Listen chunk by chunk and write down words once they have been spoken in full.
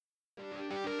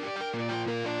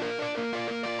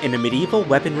In a medieval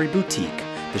weaponry boutique,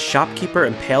 the shopkeeper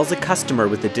impales a customer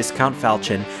with a discount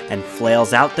falchion and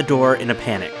flails out the door in a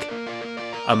panic.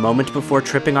 A moment before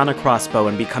tripping on a crossbow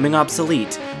and becoming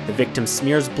obsolete, the victim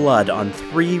smears blood on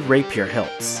 3 rapier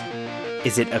hilts.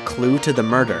 Is it a clue to the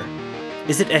murder?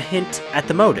 Is it a hint at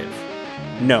the motive?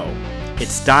 No,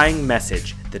 it's Dying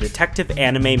Message, the detective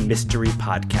anime mystery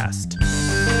podcast.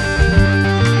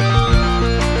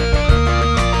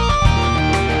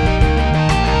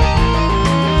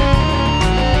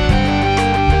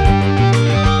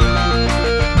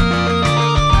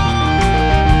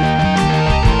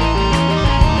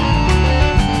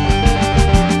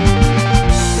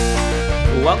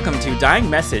 Welcome to Dying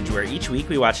Message, where each week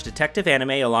we watch detective anime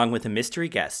along with a mystery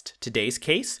guest. Today's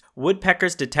case,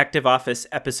 Woodpecker's Detective Office,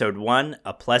 Episode 1,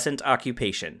 A Pleasant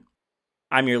Occupation.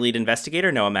 I'm your lead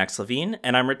investigator, Noah Max Levine,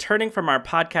 and I'm returning from our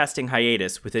podcasting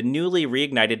hiatus with a newly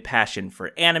reignited passion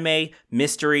for anime,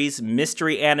 mysteries,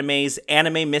 mystery animes,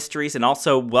 anime mysteries, and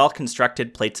also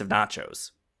well-constructed plates of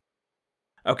nachos.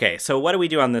 Okay, so what do we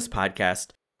do on this podcast?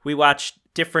 We watch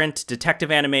different detective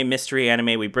anime, mystery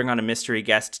anime. We bring on a mystery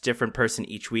guest, different person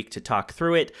each week to talk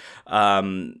through it.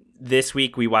 This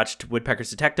week we watched Woodpecker's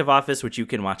Detective Office, which you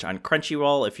can watch on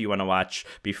Crunchyroll if you want to watch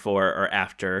before or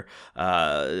after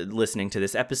listening to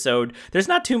this episode. There's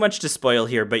not too much to spoil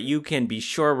here, but you can be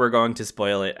sure we're going to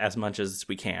spoil it as much as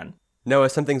we can. Noah,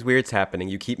 something's weird's happening.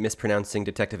 You keep mispronouncing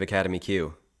Detective Academy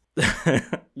Q.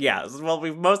 Yeah, well,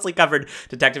 we've mostly covered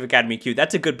Detective Academy Q.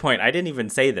 That's a good point. I didn't even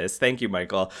say this. Thank you,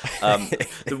 Michael.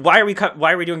 Why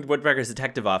are we doing Woodpecker's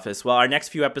Detective Office? Well, our next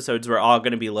few episodes, we're all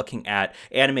going to be looking at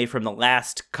anime from the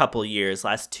last couple years,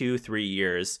 last 2-3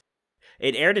 years.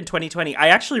 It aired in 2020. I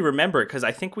actually remember because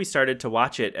I think we started to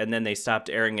watch it, and then they stopped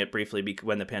airing it briefly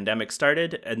when the pandemic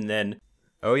started, and then...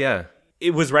 Oh, yeah.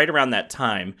 It was right around that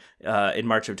time, in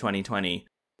March of 2020.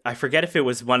 I forget if it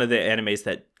was one of the animes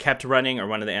that kept running or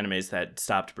one of the animes that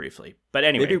stopped briefly. But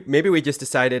anyway. Maybe we just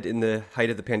decided in the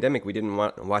height of the pandemic we didn't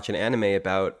want to watch an anime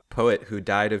about a poet who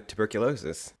died of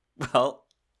tuberculosis. Well,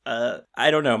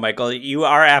 I don't know, Michael. You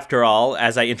are, after all,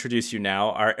 as I introduce you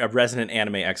now, a resident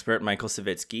anime expert, Michael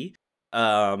Savitsky.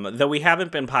 Though we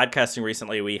haven't been podcasting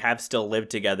recently, we have still lived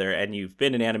together, and you've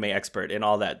been an anime expert in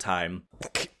all that time.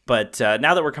 But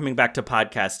now that we're coming back to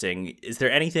podcasting, is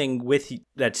there anything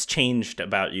that's changed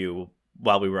about you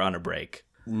while we were on a break?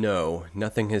 No,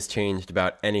 nothing has changed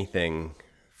about anything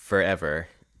forever.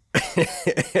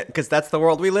 Because that's the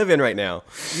world we live in right now.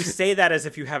 You say that as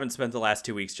if you haven't spent the last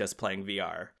 2 weeks just playing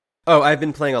VR. Oh, I've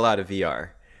been playing a lot of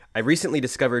VR. I recently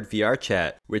discovered VR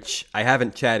chat, which I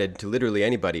haven't chatted to literally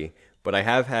anybody, but I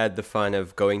have had the fun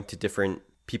of going to different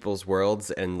people's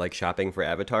worlds and like shopping for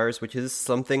avatars, which is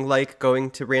something like going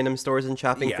to random stores and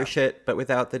shopping for shit, but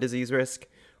without the disease risk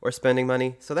or spending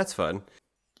money. So that's fun.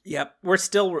 Yep, we're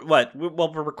still,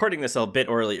 we're recording this a bit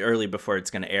early before it's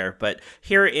going to air, but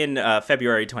here in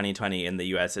February 2020 in the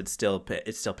US, it's still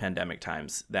pandemic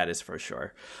times, that is for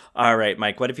sure. All right,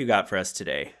 Mike, what have you got for us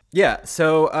today? Yeah,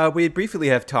 so we briefly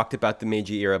have talked about the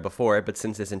Meiji era before, but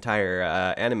since this entire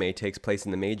anime takes place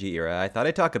in the Meiji era, I thought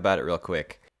I'd talk about it real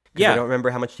quick. Yeah. I don't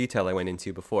remember how much detail I went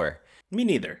into before. Me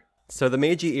neither. So the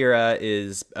Meiji era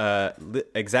is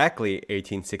exactly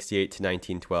 1868 to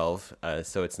 1912,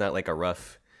 so it's not like a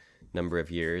rough number of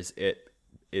years. It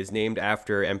is named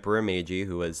after Emperor Meiji,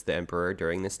 who was the emperor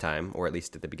during this time, or at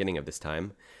least at the beginning of this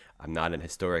time. I'm not an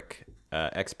historic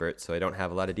expert, so I don't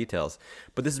have a lot of details.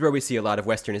 But this is where we see a lot of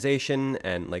westernization,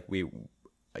 and like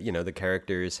the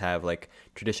characters have like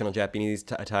traditional Japanese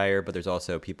attire, but there's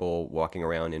also people walking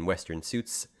around in Western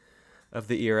suits of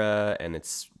the era, and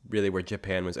it's really where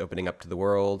Japan was opening up to the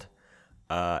world.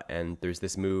 And there's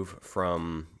this move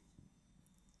from,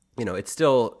 it's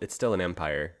still an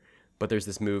empire, but there's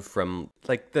this move from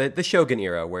like the Shogun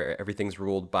era where everything's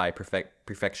ruled by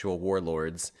prefectural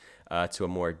warlords to a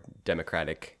more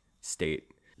democratic state.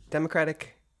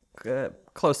 Democratic?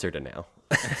 Closer to now.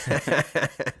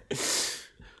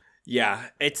 Yeah,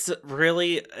 it's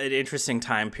really an interesting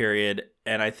time period,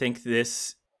 and I think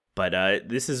this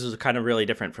is kind of really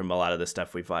different from a lot of the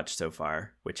stuff we've watched so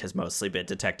far, which has mostly been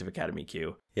Detective Academy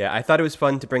Q. Yeah, I thought it was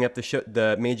fun to bring up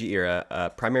the Meiji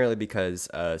era, primarily because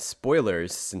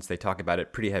spoilers, since they talk about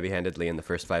it pretty heavy-handedly in the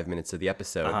first 5 minutes of the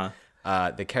episode.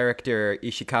 The character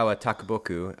Ishikawa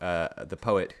Takuboku, the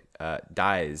poet,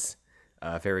 dies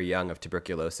very young of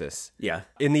tuberculosis. Yeah.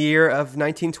 In the year of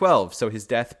 1912, so his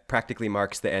death practically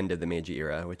marks the end of the Meiji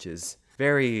era, which is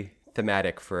very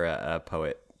thematic for a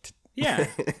poet. Yeah.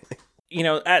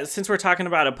 Since we're talking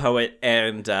about a poet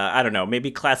and, I don't know,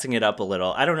 maybe classing it up a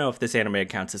little, I don't know if this anime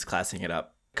counts as classing it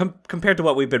up compared to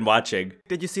what we've been watching.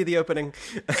 Did you see the opening?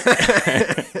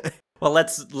 Well,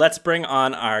 let's bring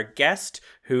on our guest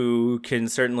who can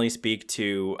certainly speak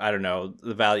to, I don't know,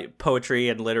 the value poetry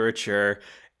and literature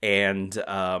and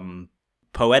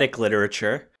poetic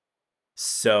literature.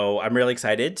 So I'm really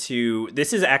excited to.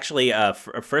 This is actually a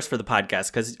first for the podcast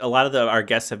because a lot of our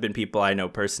guests have been people I know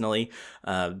personally,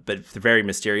 but they're very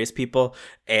mysterious people.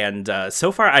 And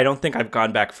so far, I don't think I've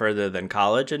gone back further than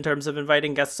college in terms of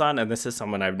inviting guests on. And this is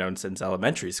someone I've known since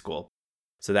elementary school.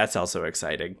 So that's also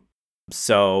exciting.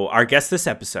 So our guest this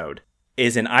episode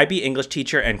is an IB English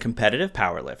teacher and competitive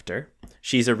powerlifter.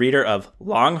 She's a reader of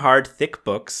long, hard, thick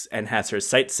books and has her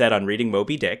sights set on reading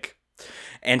Moby Dick.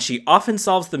 And she often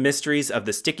solves the mysteries of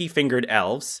the sticky-fingered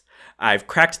elves. I've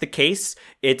cracked the case.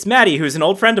 It's Maddie, who's an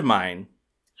old friend of mine.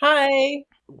 Hi.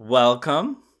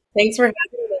 Welcome. Thanks for having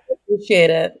me. I appreciate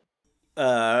it.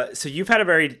 So you've had a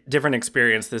very different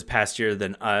experience this past year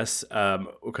than us,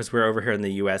 because we're over here in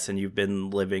the U.S. and you've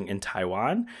been living in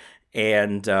Taiwan.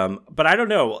 And but I don't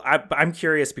know. I'm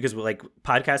curious because like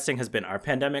podcasting has been our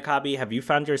pandemic hobby. Have you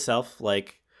found yourself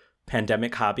like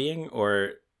pandemic hobbying,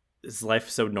 or is life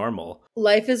so normal?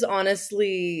 Life is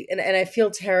honestly, and I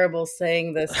feel terrible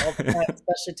saying this all the time,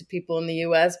 especially to people in the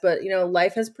US, but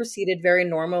life has proceeded very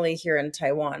normally here in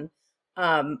Taiwan.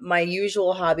 My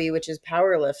usual hobby, which is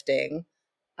powerlifting,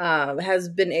 has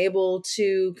been able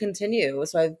to continue.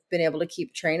 So I've been able to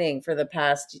keep training for the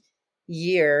past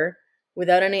year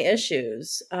without any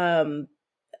issues.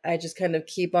 I just kind of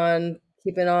keep on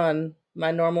keeping on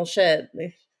my normal shit.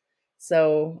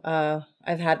 So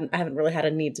I haven't really had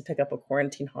a need to pick up a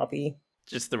quarantine hobby.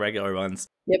 Just the regular ones.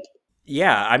 Yep.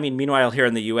 Yeah, I mean, meanwhile, here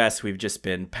in the U.S., we've just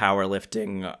been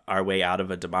powerlifting our way out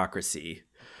of a democracy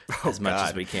as much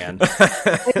as we can.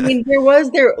 I mean,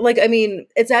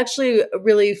 it's actually a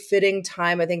really fitting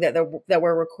time, I think, that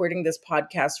we're recording this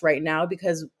podcast right now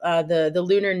because the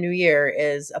Lunar New Year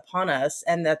is upon us,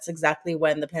 and that's exactly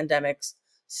when the pandemic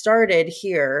started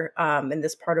here in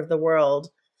this part of the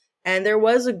world. And there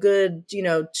was a good,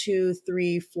 2,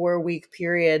 3, 4 week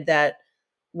period that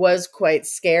was quite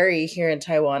scary here in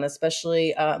Taiwan,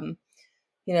 especially,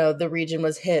 the region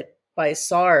was hit by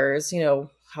SARS,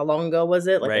 how long ago was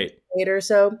it? Like right. a decade or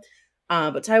so.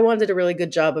 But Taiwan did a really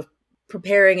good job of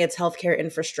preparing its healthcare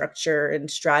infrastructure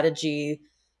and strategy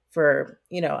for,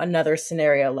 another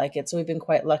scenario like it. So we've been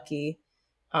quite lucky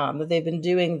that they've been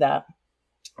doing that.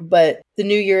 But the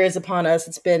new year is upon us.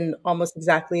 It's been almost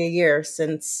exactly a year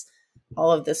since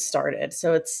all of this started.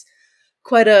 So it's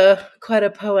quite a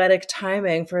poetic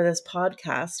timing for this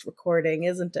podcast recording,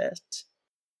 isn't it?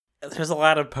 There's a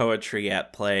lot of poetry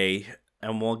at play,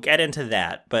 and we'll get into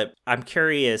that. But I'm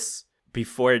curious,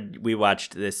 before we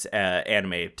watched this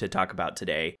anime to talk about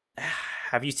today,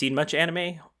 have you seen much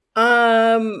anime?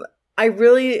 I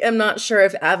really am not sure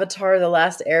if Avatar: The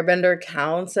Last Airbender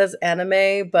counts as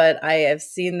anime, but I have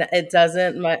seen that it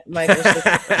doesn't. Michael's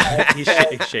He's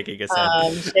shaking his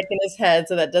head. Shaking his head,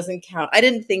 so that doesn't count. I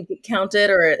didn't think it counted,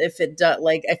 or if it does,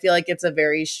 I feel like it's a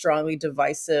very strongly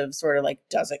divisive sort of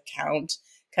does it count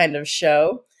kind of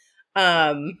show.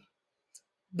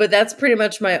 But that's pretty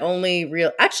much my only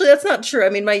real. Actually, that's not true. I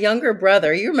mean, my younger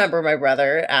brother. You remember my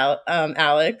brother,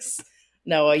 Alex?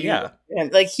 No, yeah.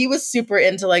 He was super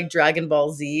into Dragon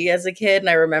Ball Z as a kid, and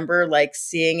I remember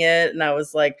seeing it, and I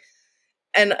was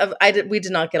we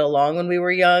did not get along when we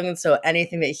were young, and so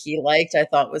anything that he liked, I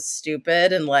thought was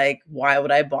stupid, and why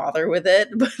would I bother with it?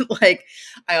 But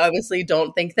I obviously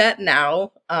don't think that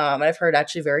now. I've heard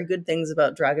actually very good things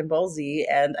about Dragon Ball Z,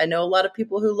 and I know a lot of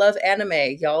people who love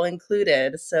anime, y'all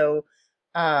included. So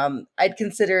I'd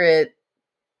consider it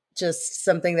just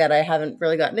something that I haven't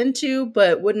really gotten into,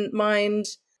 but wouldn't mind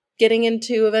getting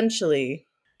into eventually.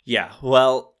 Yeah,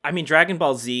 well, I mean, Dragon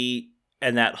Ball Z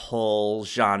and that whole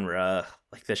genre,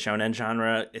 the shonen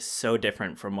genre, is so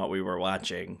different from what we were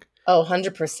watching. Oh,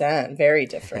 100%. Very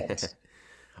different.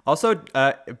 Also,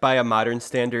 by a modern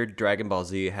standard, Dragon Ball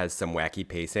Z has some wacky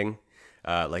pacing.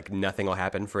 Nothing will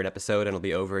happen for an episode and it'll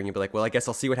be over, and you'll be like, well, I guess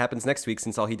I'll see what happens next week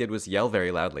since all he did was yell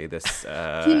very loudly this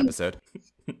episode.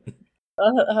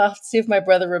 I'll have to see if my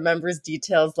brother remembers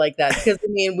details like that. Because, I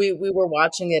mean, we were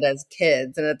watching it as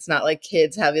kids, and it's not like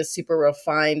kids have a super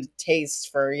refined taste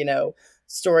for,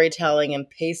 storytelling and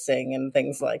pacing and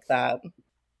things like that.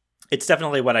 It's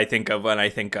definitely what I think of when I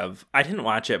think of... I didn't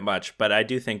watch it much, but I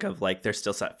do think of, they're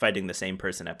still fighting the same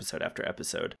person episode after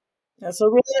episode. Yeah, so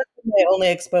really that's my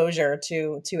only exposure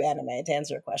to anime, to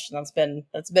answer your question. That's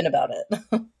been about it.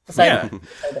 Aside from the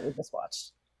episode that we just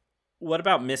watched. What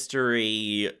about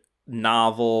mystery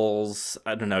novels,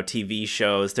 I don't know, TV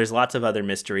shows? There's lots of other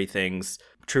mystery things,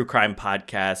 true crime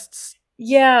podcasts.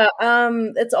 Yeah,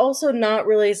 it's also not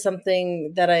really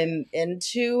something that I'm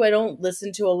into. I don't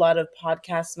listen to a lot of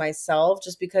podcasts myself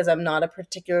just because I'm not a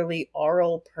particularly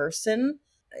oral person.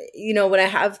 When I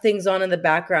have things on in the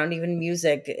background, even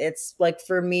music, it's like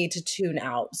for me to tune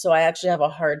out. So I actually have a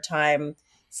hard time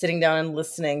sitting down and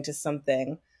listening to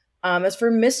something. As for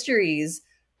mysteries,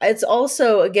 it's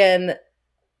also again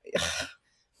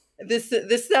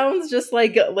this sounds just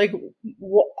like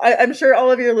I'm sure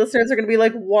all of your listeners are going to be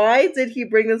like, why did he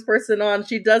bring this person on?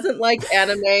 She doesn't like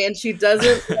anime and she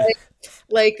doesn't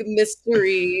like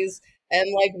mysteries,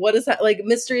 and like what is that? Like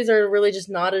mysteries are really just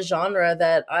not a genre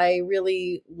that I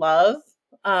really love.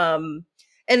 Um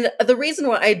and the reason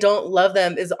why I don't love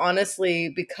them is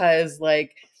honestly because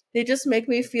like they just make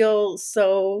me feel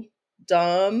so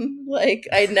dumb. Like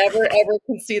I never ever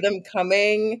can see them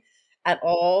coming at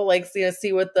all. Like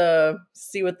see what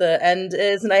the end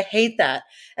is, and I hate that.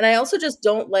 And I also just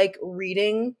don't like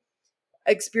reading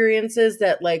experiences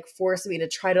that like force me to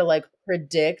try to like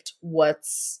predict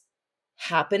what's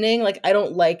happening. Like I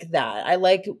don't like that. I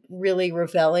like really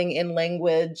reveling in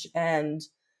language and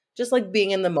just like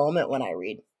being in the moment when I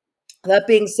read. That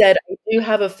being said, I do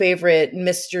have a favorite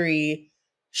mystery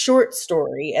short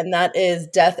story, and that is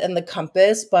Death and the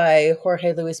Compass by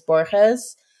Jorge Luis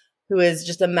Borges, who is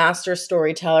just a master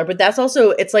storyteller. But that's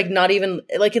also, it's like not even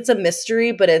like it's a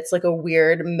mystery, but it's like a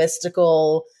weird,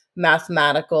 mystical,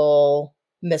 mathematical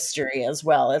mystery as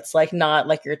well. It's like not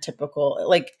like your typical,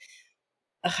 like,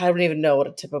 I don't even know what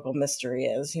a typical mystery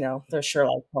is. There's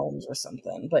Sherlock Holmes or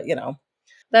something, but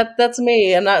that's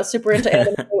me. I'm not super into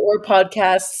anime or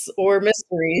podcasts or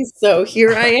mysteries, so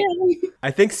here I am. I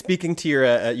think speaking to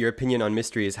your opinion on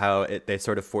mysteries, how they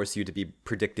sort of force you to be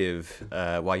predictive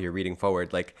while you're reading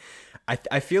forward. Like,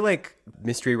 I feel like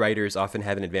mystery writers often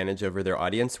have an advantage over their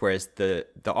audience, whereas the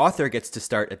author gets to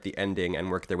start at the ending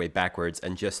and work their way backwards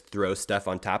and just throw stuff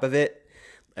on top of it.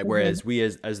 Whereas we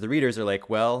as the readers are like,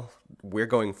 well, we're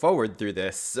going forward through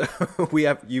this, so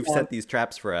you've set these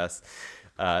traps for us.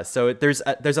 So there's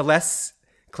a less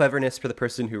cleverness for the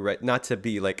person who write, not to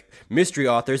be like mystery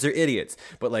authors are idiots,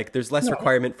 but like there's less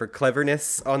requirement for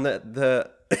cleverness on the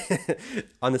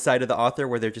on the side of the author,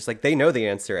 where they're just like, they know the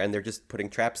answer and they're just putting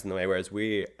traps in the way, whereas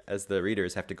we as the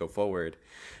readers have to go forward.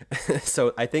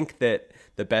 So I think that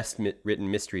the best written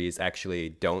mysteries actually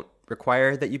don't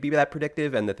require that you be that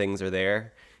predictive and the things are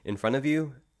there in front of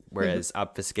you, whereas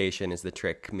obfuscation is the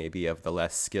trick maybe of the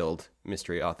less skilled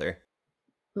mystery author.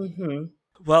 Mm-hmm.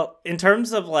 Well, in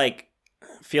terms of like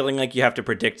feeling like you have to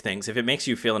predict things, if it makes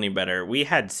you feel any better, we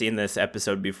had seen this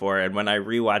episode before, and when I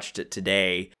rewatched it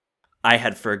today, I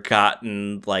had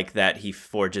forgotten like that he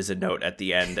forges a note at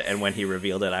the end, and when he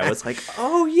revealed it, I was like,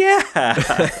 oh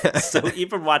yeah. So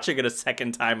even watching it a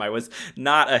second time, I was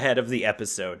not ahead of the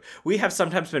episode. We have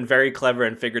sometimes been very clever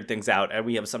and figured things out, and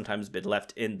we have sometimes been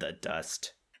left in the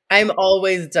dust. I'm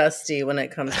always dusty when it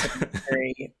comes to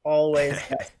mystery. Always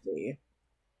dusty.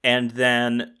 And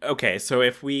then, okay, so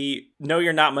if we know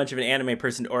you're not much of an anime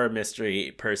person or a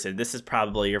mystery person, this is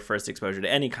probably your first exposure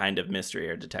to any kind of mystery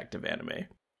or detective anime.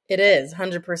 It is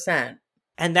 100%.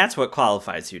 And that's what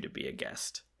qualifies you to be a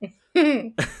guest.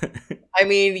 I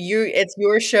mean, it's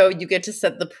your show. You get to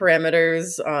set the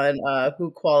parameters on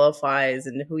who qualifies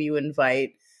and who you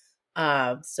invite.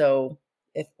 So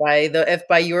if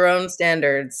by your own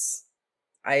standards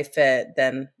I fit,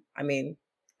 then I mean,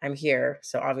 I'm here,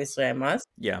 so obviously I must.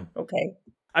 Yeah. Okay.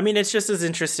 I mean, it's just as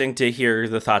interesting to hear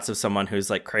the thoughts of someone who's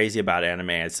like crazy about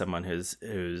anime as someone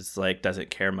who's like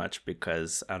doesn't care much,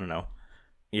 because I don't know,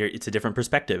 it's a different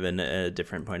perspective and a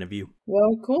different point of view.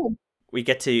 Well, cool. We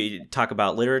get to talk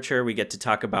about literature. We get to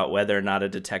talk about whether or not a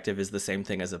detective is the same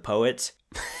thing as a poet.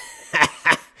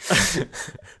 That's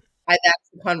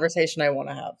the conversation I want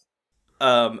to have.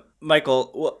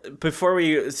 Michael, well, before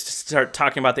we start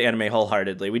talking about the anime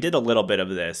wholeheartedly, we did a little bit of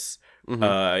this.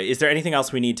 Mm-hmm. Is there anything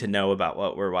else we need to know about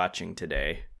what we're watching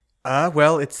today?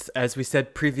 Well, it's, as we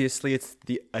said previously, it's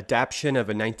the adaptation of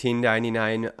a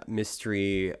 1999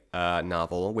 mystery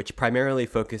novel, which primarily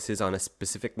focuses on a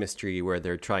specific mystery where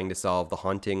they're trying to solve the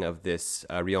haunting of this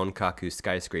Rionkaku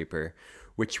skyscraper,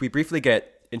 which we briefly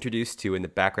get introduced to in the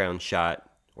background shot,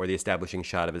 or the establishing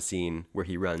shot of a scene where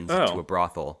he runs to a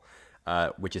brothel,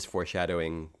 which is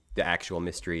foreshadowing the actual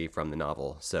mystery from the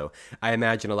novel. So I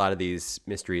imagine a lot of these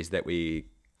mysteries that we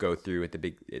go through at the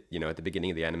beginning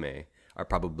of the anime are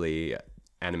probably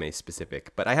anime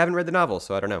specific, but I haven't read the novel,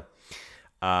 so I don't know.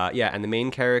 And the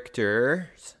main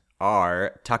characters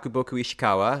are Takuboku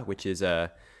Ishikawa, which is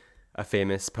a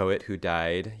famous poet who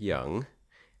died young,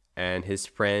 and his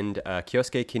friend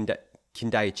Kyosuke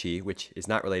Kindaichi, which is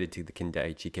not related to the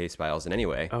Kindaichi case files in any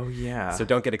way. Oh, yeah. So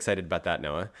don't get excited about that,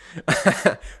 Noah.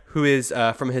 Who is,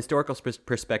 from a historical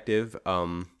perspective,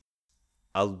 a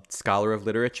scholar of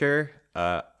literature,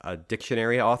 a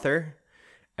dictionary author,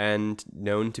 and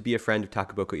known to be a friend of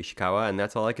Takuboku Ishikawa, and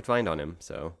that's all I could find on him.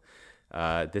 So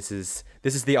this is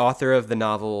the author of the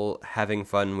novel having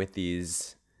fun with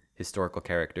these historical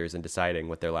characters and deciding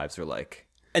what their lives were like.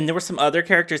 And there were some other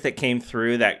characters that came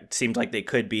through that seemed like they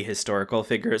could be historical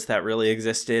figures that really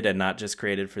existed and not just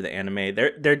created for the anime.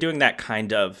 They're doing that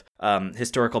kind of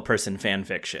historical person fan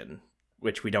fiction,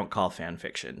 which we don't call fan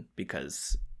fiction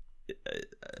because...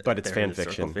 but it's fan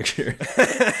fiction.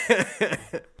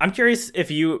 I'm curious if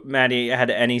you, Maddie,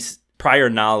 had any prior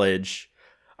knowledge.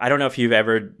 I don't know if you've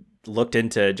ever looked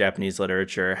into Japanese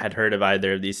literature, had heard of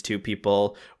either of these two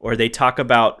people, or they talk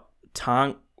about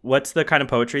what's the kind of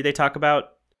poetry they talk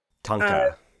about?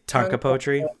 Tanka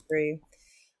poetry.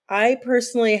 I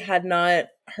personally had not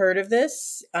heard of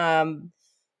this,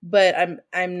 but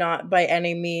I'm not by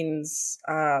any means.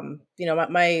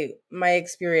 My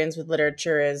experience with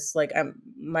literature is like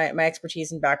my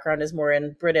expertise and background is more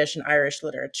in British and Irish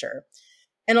literature,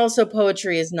 and also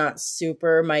poetry is not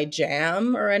super my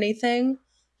jam or anything.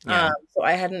 Yeah. So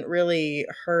I hadn't really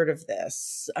heard of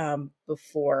this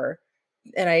before.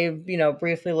 And I,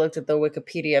 briefly looked at the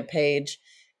Wikipedia page,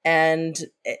 and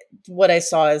what I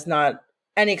saw is not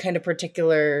any kind of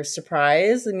particular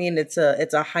surprise. I mean, it's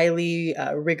a highly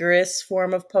rigorous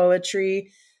form of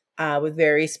poetry with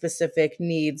very specific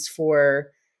needs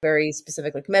for very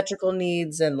specific like metrical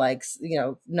needs and like,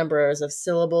 numbers of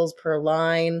syllables per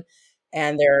line.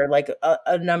 And there are like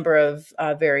a number of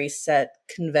very set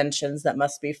conventions that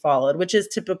must be followed, which is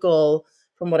typical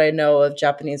from what I know of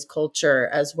Japanese culture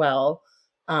as well.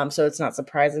 So it's not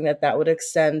surprising that would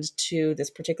extend to this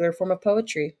particular form of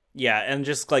poetry. Yeah, and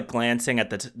just like glancing at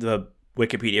the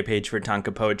Wikipedia page for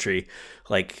Tanka poetry,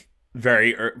 like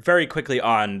very quickly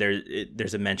on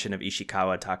there's a mention of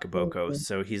Ishikawa Takaboko, mm-hmm.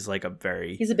 So he's like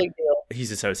he's a big deal.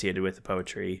 He's associated with the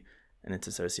poetry, and it's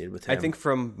associated with him. I think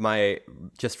from my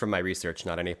research,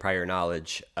 not any prior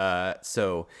knowledge.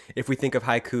 So if we think of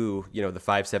haiku, the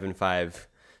 575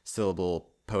 syllable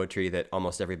poetry that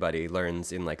almost everybody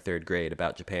learns in like third grade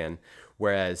about Japan,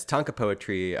 whereas Tanka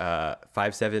poetry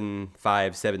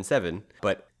 57577,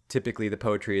 but typically the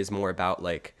poetry is more about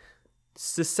like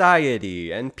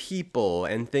society and people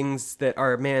and things that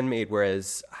are man-made,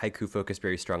 whereas haiku focus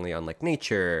very strongly on like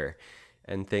nature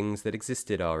and things that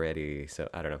existed already. So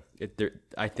I don't know.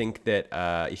 I think that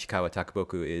Ishikawa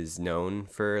Takaboku is known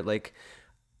for like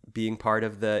being part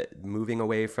of the moving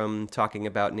away from talking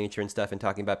about nature and stuff and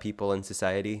talking about people and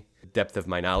society. Depth of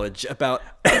my knowledge about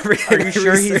everything. Are you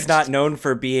sure he's not known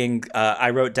for being, I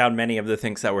wrote down many of the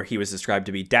things that he was described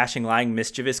to be: dashing, lying,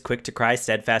 mischievous, quick to cry,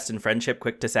 steadfast in friendship,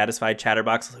 quick to satisfy,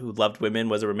 chatterbox who loved women,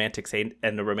 was a romantic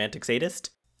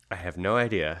sadist? I have no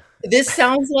idea. This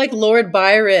sounds like Lord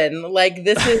Byron. Like,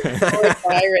 this is Lord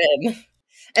Byron.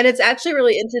 And it's actually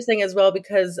really interesting as well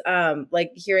because,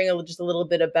 hearing just a little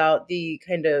bit about the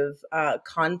kind of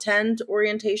content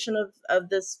orientation of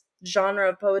this genre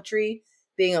of poetry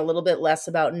being a little bit less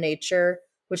about nature,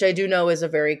 which I do know is a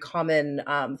very common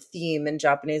theme in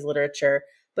Japanese literature,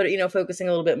 but, focusing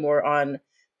a little bit more on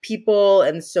people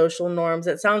and social norms.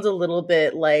 It sounds a little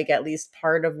bit like at least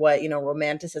part of what,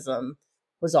 Romanticism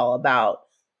was all about.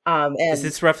 And is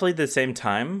this roughly the same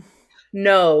time?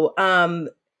 No.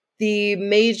 The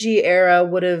Meiji era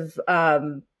would have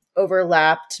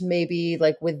overlapped maybe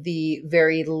like with the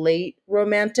very late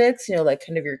Romantics, like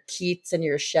kind of your Keats and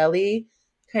your Shelley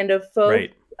kind of folk.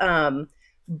 Right.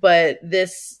 But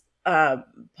this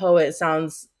poet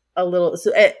sounds a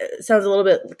little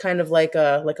bit kind of like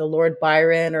a Lord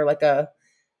Byron or like a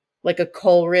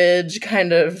Coleridge,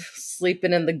 kind of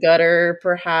sleeping in the gutter,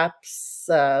 perhaps,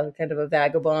 kind of a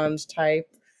vagabond type.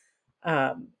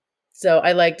 So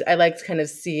I liked kind of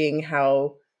seeing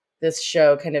how this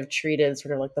show kind of treated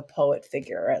sort of like the poet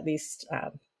figure, or at least,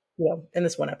 in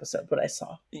this one episode, what I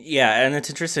saw. Yeah, and it's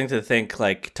interesting to think,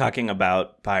 like, talking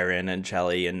about Byron and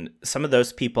Shelley, and some of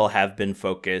those people have been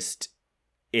focused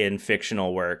in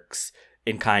fictional works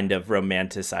in kind of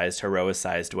romanticized,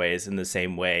 heroicized ways in the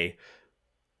same way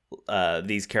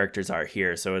these characters are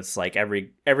here. So it's like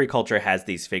every culture has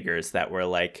these figures that were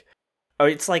like, oh,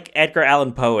 it's like Edgar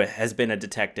Allan Poe has been a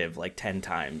detective like 10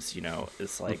 times,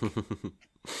 It's like...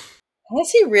 Has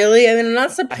he really? I mean, I'm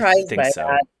not surprised by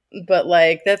that, but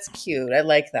like, that's cute. I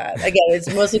like that. Again,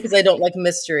 it's mostly because I don't like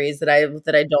mysteries that I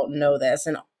don't know this,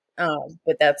 and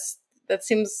but that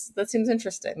seems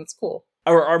interesting. It's cool.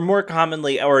 Or more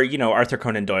commonly, or, Arthur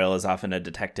Conan Doyle is often a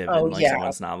detective Oh, in, like, yeah.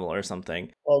 someone's novel or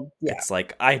something. Well, yeah. It's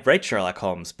like, I write Sherlock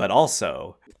Holmes, but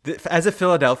also... As a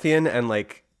Philadelphian, and,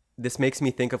 like, this makes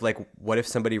me think of, like, what if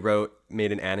somebody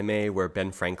made an anime where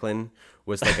Ben Franklin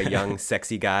was, like, a young,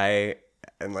 sexy guy,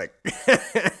 and, like...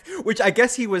 which I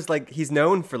guess he was, like, he's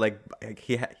known for, like,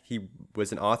 he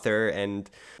was an author and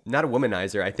not a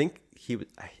womanizer. I think he was...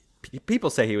 People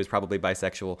say he was probably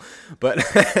bisexual, but...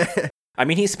 I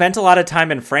mean, he spent a lot of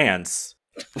time in France.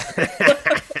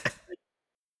 But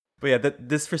yeah,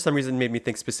 this for some reason made me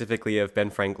think specifically of Ben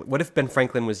Franklin. What if Ben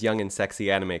Franklin was young and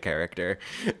sexy anime character?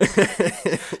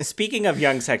 Speaking of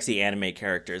young, sexy anime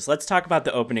characters, let's talk about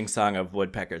the opening song of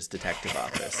Woodpecker's Detective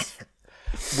Office,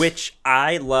 which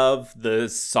I love the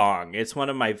song. It's one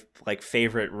of my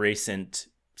favorite recent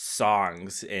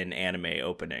songs in anime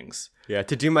openings. Yeah,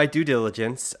 to do my due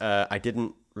diligence, I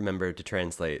didn't remember to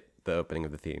translate the opening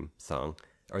of the theme song,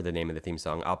 or the name of the theme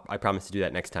song. I promise to do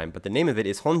that next time. But the name of it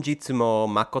is Honjitsu mo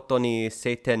Makoto ni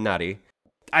Seiten Nari.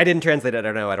 I didn't translate it. I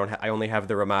don't know. I only have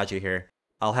the Romaji here.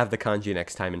 I'll have the kanji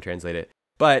next time and translate it.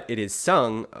 But it is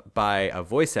sung by a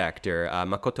voice actor,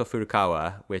 Makoto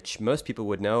Furukawa, which most people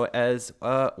would know as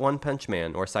One Punch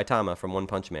Man, or Saitama from One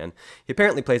Punch Man. He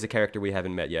apparently plays a character we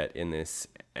haven't met yet in this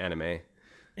anime.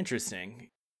 Interesting.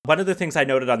 One of the things I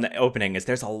noted on the opening is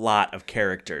there's a lot of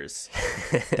characters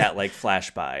that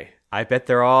flash by. I bet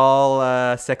they're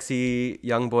all sexy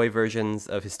young boy versions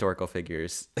of historical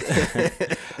figures.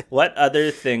 What other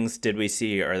things did we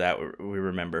see or that we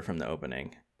remember from the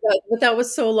opening? But that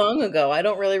was so long ago. I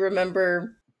don't really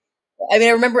remember. I mean,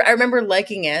 I remember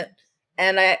liking it,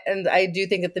 and I do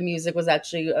think that the music was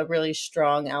actually a really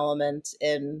strong element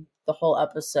in the whole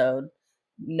episode.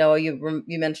 Noah, you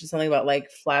mentioned something about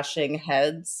flashing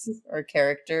heads or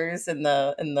characters in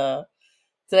the.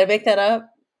 Did I make that up?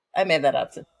 I made that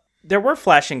up. There were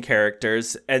flashing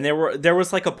characters, and there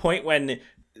was a point when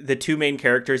the two main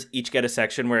characters each get a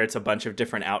section where it's a bunch of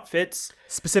different outfits.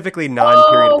 Specifically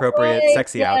non-period appropriate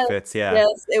sexy outfits, yeah.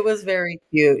 Yes, it was very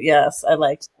cute. Yes, I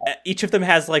liked that. Each of them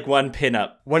has one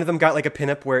pinup. One of them got a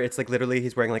pinup where it's literally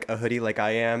he's wearing a hoodie like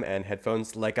I am and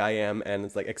headphones like I am, and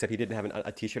it's except he didn't have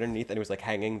a t-shirt underneath, and he was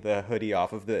hanging the hoodie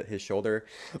off of his shoulder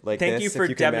Thank you for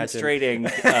demonstrating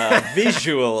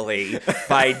visually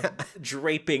by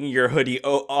draping your hoodie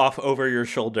off over your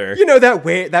shoulder. You know that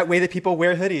way that people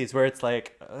wear hoodies, where it's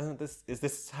is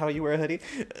this how you wear a hoodie?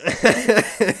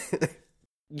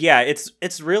 Yeah,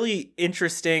 it's really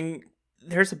interesting.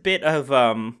 There's a bit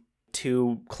of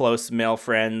two close male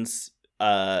friends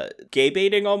gay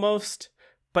baiting almost,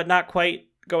 but not quite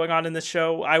going on in the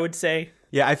show, I would say.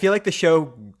 Yeah, I feel like the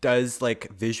show does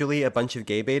visually a bunch of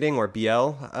gay baiting or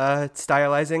BL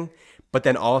stylizing, but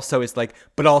then also it's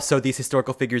but also these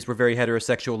historical figures were very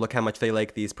heterosexual. Look how much they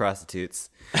like these prostitutes.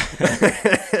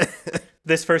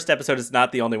 This first episode is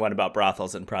not the only one about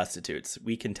brothels and prostitutes.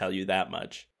 We can tell you that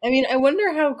much. I mean, I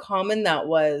wonder how common that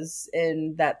was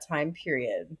in that time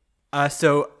period.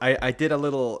 So I did a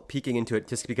little peeking into it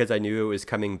just because I knew it was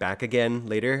coming back again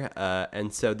later.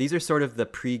 And so these are sort of the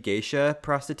pre-geisha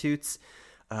prostitutes.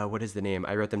 What is the name?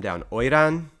 I wrote them down.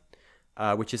 Oiran,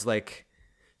 which is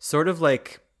sort of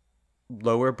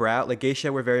lower brow.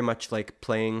 Geisha were very much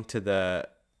playing to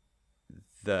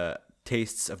the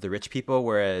tastes of the rich people,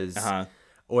 whereas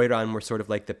Oiran were sort of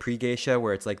the pre-geisha,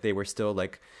 where it's they were still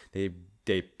they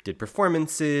did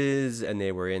performances and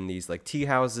they were in these tea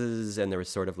houses, and there was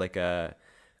sort of a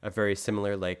very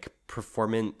similar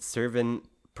performant servant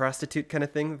prostitute kind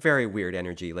of thing. Very weird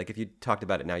energy. If you talked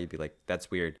about it now, you'd be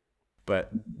that's weird.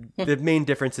 But the main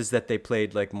difference is that they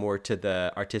played more to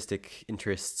the artistic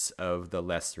interests of the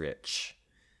less rich.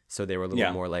 So they were a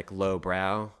little more low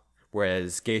brow,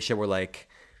 whereas geisha were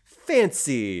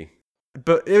fancy.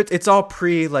 But it's all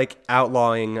pre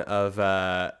outlawing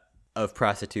of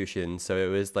prostitution, so it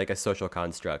was a social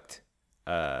construct.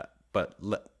 But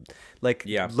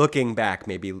looking back,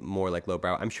 maybe more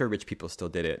lowbrow. I'm sure rich people still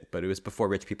did it, but it was before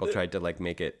rich people tried to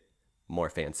make it more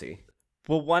fancy.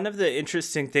 Well, one of the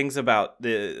interesting things about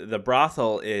the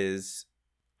brothel is,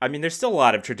 I mean, there's still a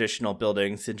lot of traditional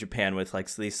buildings in Japan with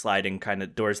these sliding kind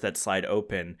of doors that slide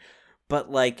open, but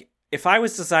if I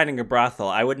was designing a brothel,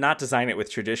 I would not design it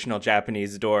with traditional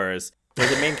Japanese doors where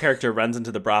the main character runs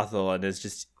into the brothel and is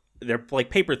just, they're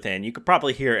paper thin. You could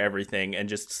probably hear everything and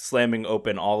just slamming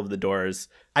open all of the doors.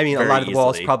 I mean, a lot of the easily.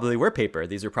 walls probably were paper.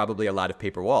 These are probably a lot of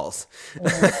paper walls.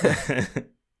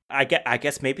 I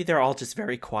guess maybe they're all just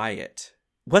very quiet.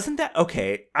 Wasn't that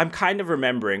okay? I'm kind of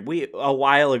remembering. A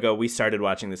while ago we started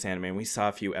watching this anime and we saw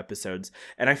a few episodes.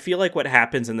 And I feel like what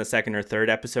happens in the second or third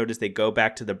episode is they go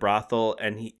back to the brothel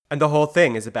and And the whole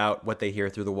thing is about what they hear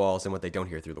through the walls and what they don't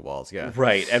hear through the walls. Yeah.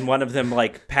 right, and one of them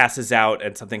like passes out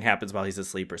and something happens while he's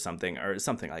asleep or something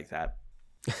like that.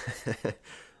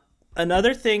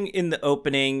 Another thing in the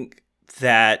opening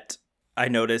that I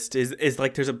noticed is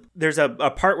like there's a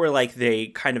part where like they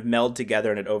kind of meld together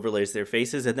and it overlays their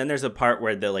faces, and then there's a part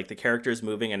where the character is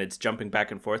moving and it's jumping back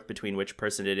and forth between which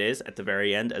person it is at the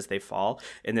very end as they fall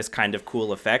in this kind of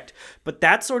cool effect. But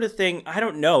that sort of thing, I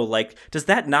don't know, like does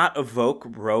that not evoke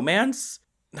romance?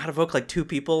 Not evoke like two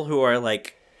people who are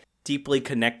like deeply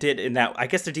connected in that? I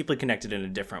guess they're deeply connected in a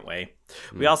different way.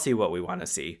 We all see what we want to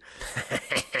see.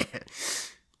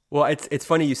 Well, it's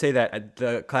funny you say that.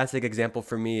 The classic example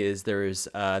for me is there's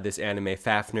this anime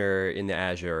Fafner in the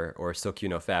Azure, or Sokyu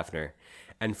no Fafner.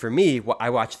 And for me, I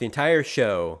watched the entire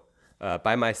show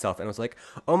by myself and I was like,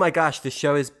 oh my gosh, this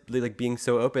show is like being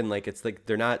so open. Like it's like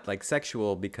they're not like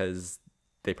sexual because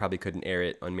they probably couldn't air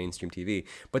it on mainstream TV.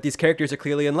 But these characters are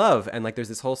clearly in love. And like there's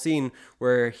this whole scene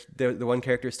where the one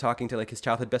character is talking to like his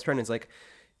childhood best friend and is like,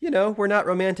 you know, we're not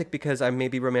romantic because I may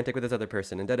be romantic with this other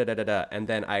person and da-da-da-da-da. And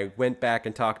then I went back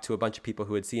and talked to a bunch of people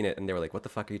who had seen it and they were like, what the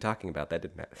fuck are you talking about? That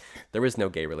didn't happen. There was no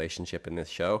gay relationship in this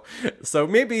show. So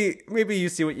maybe you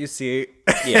see what you see.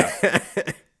 Yeah.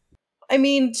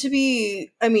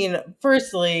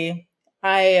 Firstly,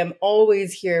 I am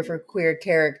always here for queer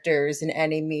characters in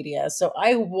any media. So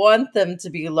I want them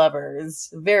to be lovers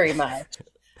very much.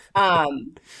 But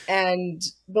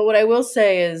what I will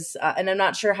say is, and I'm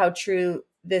not sure how true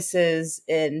this is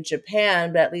in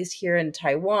Japan, but at least here in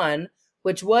Taiwan,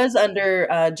 which was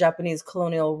under Japanese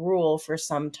colonial rule for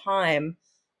some time,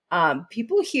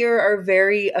 people here are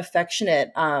very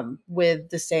affectionate with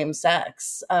the same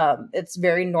sex. It's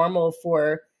very normal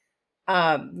for,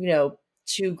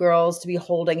 two girls to be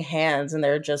holding hands and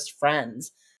they're just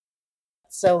friends.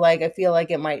 So, like, I feel like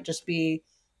it might just be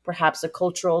perhaps a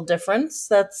cultural difference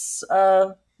that's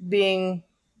being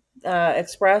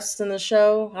expressed in the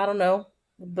show. I don't know,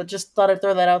 but just thought I'd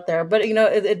throw that out there. But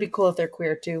it'd be cool if they're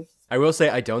queer too. I will say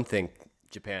I don't think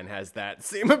Japan has that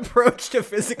same approach to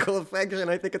physical affection.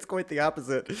 I think it's quite the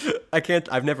opposite.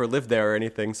 I've never lived there or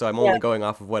anything, so I'm only going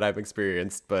off of what I've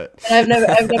experienced. But And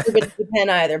I've never been to Japan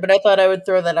either. But I thought I would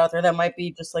throw that out there. That might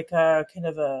be just like a kind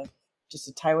of just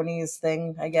a Taiwanese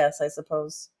thing, I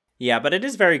suppose. Yeah, but it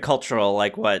is very cultural,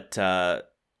 like what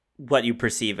you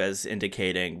perceive as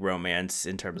indicating romance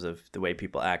in terms of the way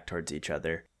people act towards each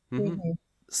other. Mm-hmm.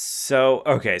 So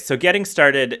getting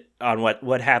started on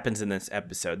what happens in this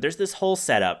episode. There's this whole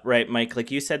setup, right, Mike? Like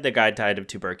you said, the guy died of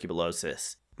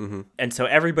tuberculosis. Mm-hmm. And so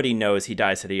everybody knows he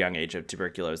dies at a young age of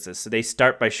tuberculosis. So they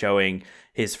start by showing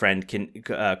his friend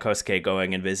Kosuke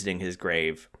going and visiting his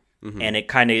grave. Mm-hmm. And it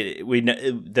kind of,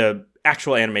 the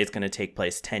actual anime is going to take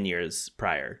place 10 years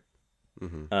prior.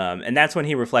 Mm-hmm. And that's when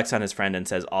he reflects on his friend and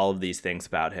says all of these things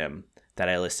about him that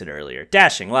I listed earlier.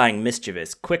 Dashing, lying,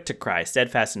 mischievous, quick to cry,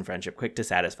 steadfast in friendship, quick to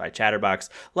satisfy, chatterbox,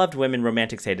 loved women,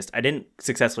 romantic sadist. I didn't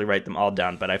successfully write them all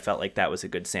down, but I felt like that was a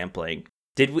good sampling.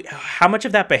 How much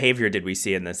of that behavior did we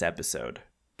see in this episode?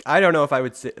 I don't know if I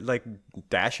would say, like,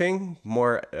 dashing,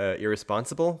 more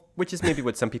irresponsible, which is maybe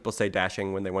what some people say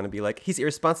dashing when they want to be like, he's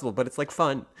irresponsible, but it's, like,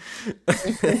 fun.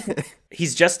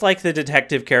 He's just like the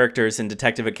detective characters in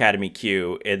Detective Academy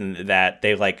Q in that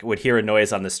they, like, would hear a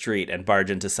noise on the street and barge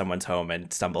into someone's home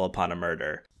and stumble upon a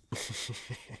murder.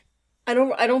 I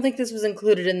don't think this was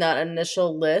included in that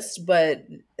initial list, but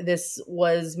this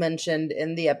was mentioned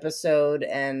in the episode,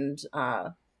 and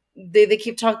they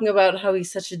keep talking about how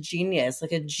he's such a genius,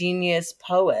 like a genius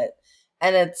poet.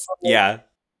 And it's yeah,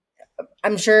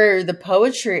 I'm sure the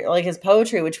poetry, like his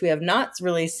poetry, which we have not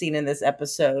really seen in this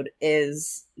episode,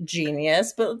 is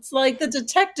genius, but it's like the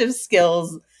detective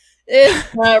skills is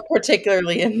not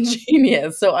particularly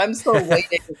ingenious. So I'm still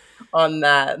waiting on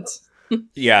that.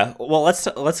 Yeah, well,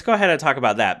 let's go ahead and talk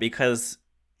about that, because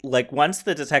like once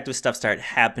the detective stuff started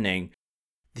happening,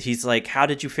 he's like, how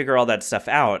did you figure all that stuff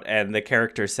out? And the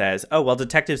character says, oh, well,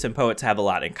 detectives and poets have a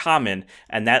lot in common.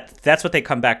 And that's what they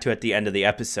come back to at the end of the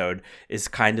episode, is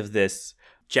kind of this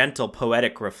gentle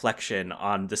poetic reflection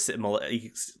on the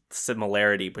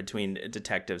similarity between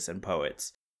detectives and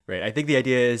poets. Right. I think the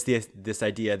idea is this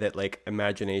idea that like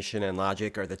imagination and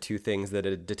logic are the two things that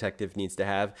a detective needs to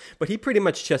have. But he pretty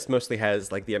much just mostly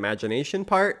has like the imagination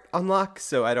part on lock.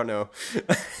 So I don't know.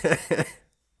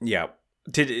 Yeah.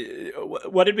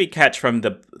 What did we catch from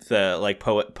the like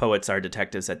poets are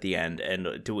detectives at the end,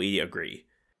 and do we agree?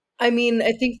 I mean,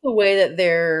 I think the way that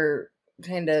they're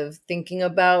kind of thinking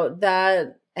about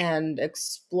that and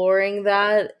exploring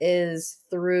that is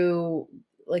through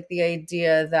like the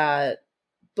idea that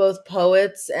both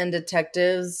poets and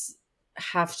detectives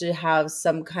have to have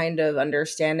some kind of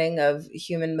understanding of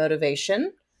human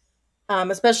motivation,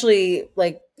 especially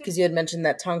like because you had mentioned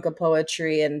that Tonka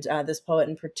poetry and this poet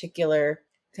in particular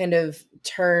kind of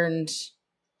turns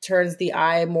the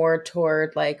eye more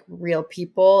toward like real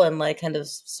people and like kind of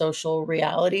social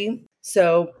reality.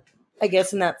 So I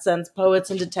guess in that sense, poets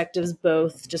and detectives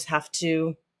both just have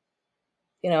to,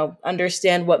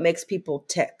 understand what makes people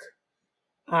tick,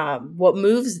 what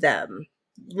moves them,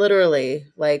 literally,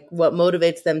 like what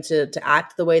motivates them to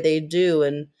act the way they do.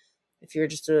 And if you're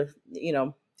just if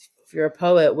you're a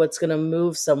poet, what's going to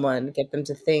move someone, get them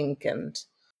to think, and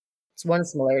it's one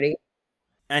similarity.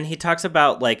 And he talks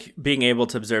about like being able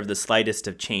to observe the slightest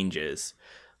of changes.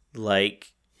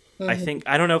 Like Mhm.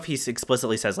 I don't know if he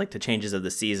explicitly says like the changes of the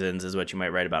seasons is what you might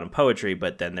write about in poetry,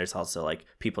 but then there's also like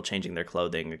people changing their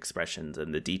clothing expressions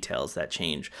and the details that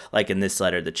change. Like in this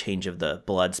letter, the change of the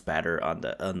blood spatter on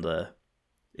the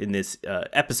in this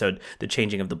episode, the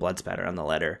changing of the blood spatter on the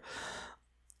letter.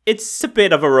 It's a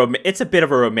bit of a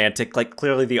romantic, like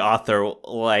clearly the author,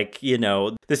 like,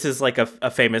 this is like a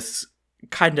famous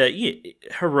kind of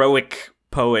heroic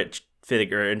poet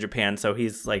figure in Japan, so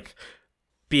he's like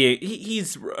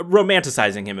he's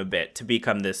romanticizing him a bit to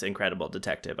become this incredible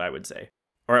detective, I would say.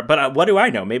 But what do I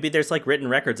know? Maybe there's like written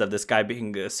records of this guy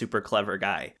being a super clever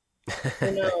guy.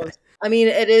 Who knows? I mean,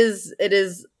 it is.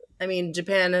 I mean,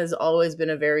 Japan has always been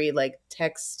a very like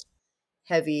text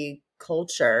heavy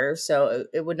culture, so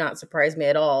it would not surprise me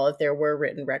at all if there were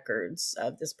written records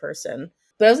of this person.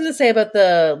 But I was going to say about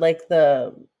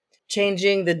the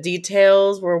changing the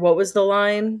details. Or what was the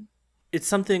line? It's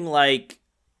something like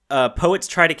poets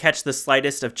try to catch the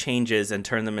slightest of changes and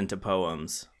turn them into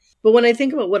poems. But when I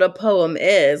think about what a poem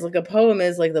is, like a poem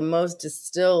is like the most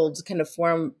distilled kind of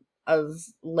form of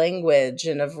language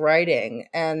and of writing,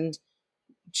 and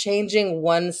changing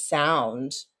one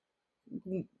sound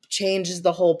changes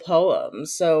the whole poem.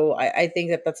 So I think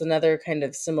that that's another kind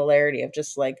of similarity of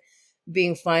just like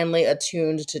being finely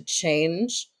attuned to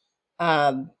change.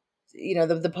 Um,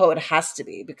 the poet has to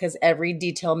be, because every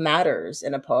detail matters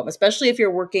in a poem, especially if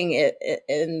you're working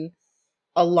in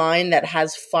a line that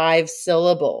has 5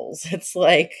 syllables. It's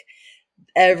like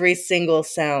every single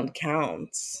sound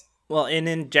counts. Well, and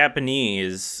in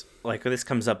Japanese, like this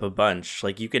comes up a bunch.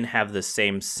 Like you can have the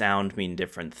same sound mean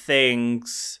different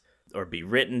things or be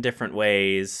written different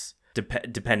ways,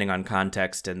 depending on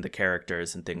context and the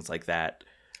characters and things like that.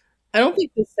 I don't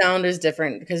think the sound is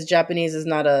different because Japanese is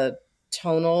not a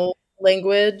tonal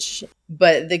language,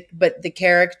 but the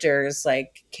characters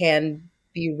like can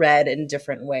be read in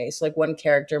different ways. So, like one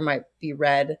character might be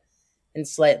read in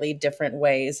slightly different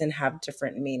ways and have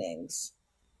different meanings.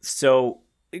 So,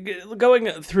 going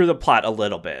through the plot a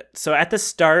little bit. So, at the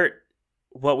start,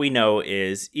 what we know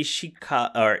is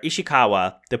Ishikawa,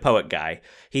 the poet guy.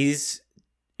 He's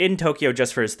in Tokyo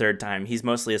just for his third time. He's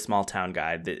mostly a small town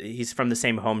guy. He's from the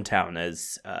same hometown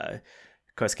as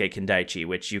Kosuke Kindaichi,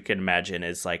 which you can imagine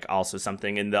is like also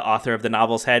something in the author of the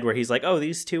novel's head where he's like, oh,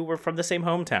 these two were from the same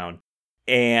hometown.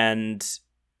 And,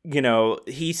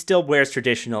 he still wears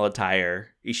traditional attire,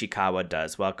 Ishikawa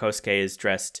does, while Kosuke is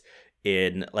dressed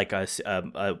in like a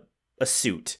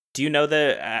suit. Do you know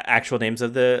the actual names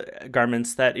of the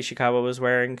garments that Ishikawa was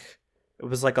wearing? It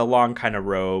was like a long kind of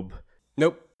robe.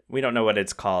 Nope. We don't know what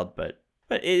it's called, but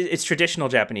it's traditional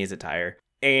Japanese attire.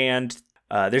 And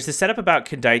there's a setup about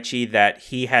Kindaichi that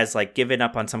he has like given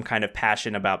up on some kind of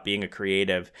passion about being a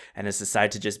creative and has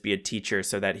decided to just be a teacher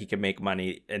so that he can make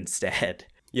money instead.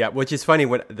 Yeah, which is funny.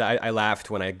 I laughed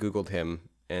when I Googled him,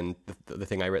 and the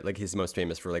thing I read, like he's most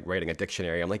famous for like writing a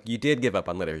dictionary. I'm like, you did give up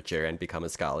on literature and become a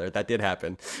scholar. That did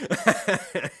happen.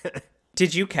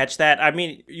 Did you catch that? I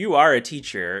mean, you are a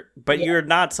teacher, but Yeah. you're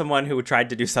not someone who tried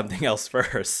to do something else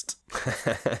first.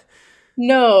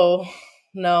 No,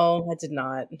 I did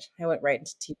not. I went right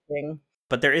into teaching.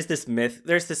 But there is this myth.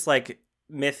 There's this like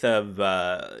myth of,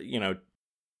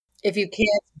 If you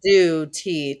can't do,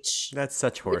 teach. That's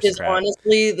such horse Which is crap.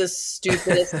 honestly the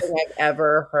stupidest thing I've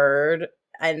ever heard.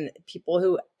 And people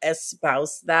who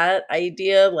espouse that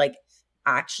idea, like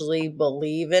actually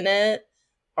believe in it,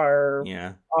 are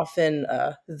yeah. often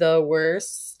the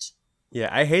worst. Yeah,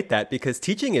 I hate that because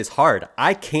teaching is hard.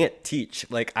 I can't teach.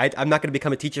 Like, I'm not going to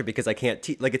become a teacher because I can't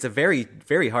teach. Like, it's a very,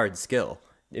 very hard skill,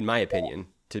 in my opinion.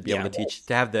 to be able to teach,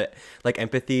 to have the like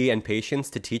empathy and patience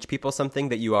to teach people something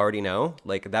that you already know.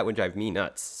 Like that would drive me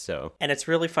nuts. So, and it's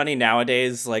really funny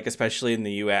nowadays, like especially in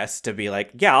the US, to be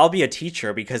like, yeah, I'll be a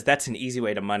teacher because that's an easy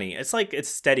way to money. It's like it's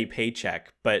a steady paycheck,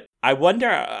 but I wonder,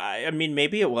 I mean,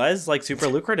 maybe it was like super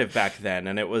lucrative back then,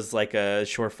 and it was like a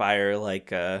surefire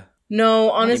like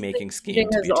no, honestly, making scheme teaching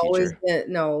to has be a always teacher.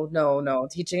 been no.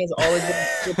 Teaching has always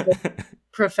been a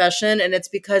profession, and it's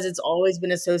because it's always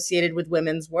been associated with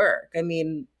women's work. I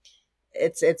mean,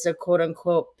 it's a quote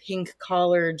unquote pink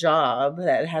collar job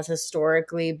that has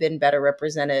historically been better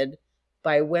represented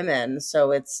by women.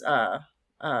 So it's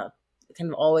kind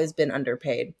of always been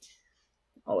underpaid,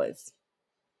 always.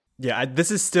 yeah, this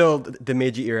is still the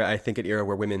Meiji era. I think an era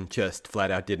where women just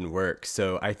flat out didn't work.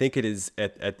 So I think it is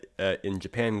in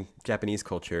Japanese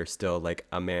culture, still like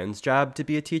a man's job to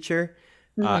be a teacher,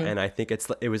 and I think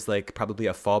it was like probably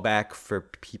a fallback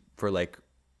for like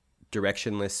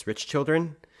directionless rich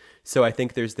children. So I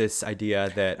think there's this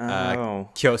idea that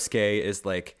Kyosuke is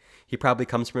like, he probably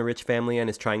comes from a rich family and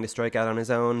is trying to strike out on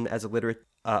his own as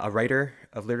a writer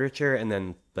of literature, and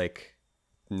then like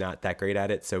not that great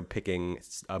at it, so picking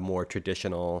a more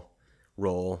traditional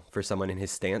role for someone in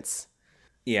his stance.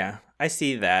 Yeah, I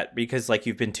see that, because like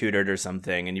you've been tutored or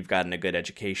something and you've gotten a good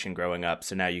education growing up,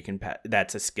 so now you can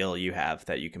that's a skill you have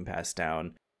that you can pass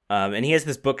down. And he has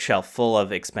this bookshelf full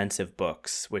of expensive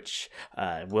books, which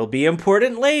will be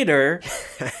important later.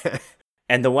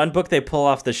 And the one book they pull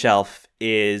off the shelf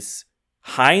is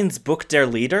Heinz Buch der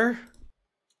Lieder.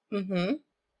 Mm-hmm.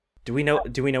 Do we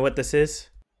know what this is?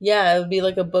 Yeah, it would be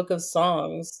like a book of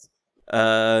songs.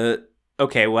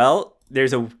 Okay, well,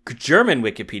 there's a German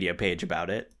Wikipedia page about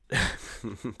it.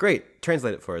 Great.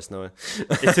 Translate it for us, Noah.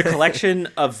 It's a collection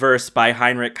of verse by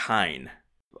Heinrich Heine.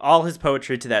 All his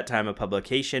poetry to that time of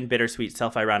publication, bittersweet,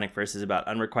 self-ironic verses about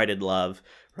unrequited love,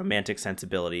 romantic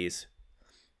sensibilities,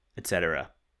 etc.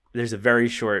 There's a very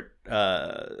short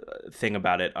thing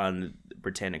about it on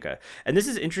Britannica. And this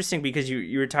is interesting because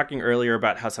you were talking earlier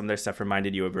about how some of their stuff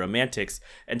reminded you of romantics.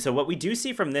 And so what we do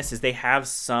see from this is they have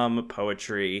some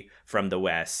poetry from the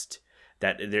West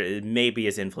that maybe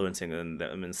is influencing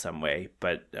them in some way.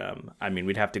 But, I mean,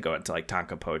 we'd have to go into like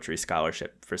Tanka poetry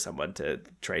scholarship for someone to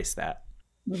trace that.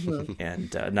 Mm-hmm.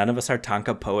 And none of us are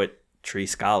Tanka poetry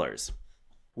scholars.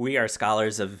 We are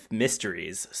scholars of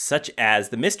mysteries, such as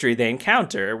the mystery they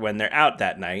encounter when they're out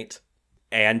that night.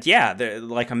 And yeah,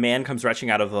 like a man comes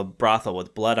rushing out of a brothel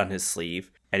with blood on his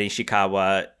sleeve, and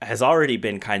Ishikawa has already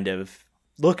been kind of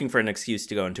looking for an excuse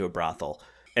to go into a brothel.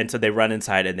 And so they run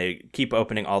inside and they keep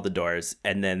opening all the doors,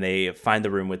 and then they find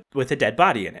the room with a dead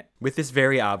body in it. With this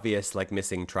very obvious like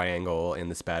missing triangle in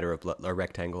the spatter of blood, or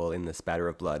rectangle in the spatter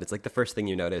of blood. It's like the first thing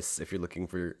you notice if you're looking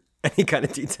for any kind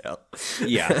of detail.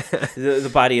 Yeah.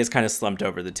 The body is kind of slumped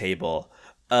over the table.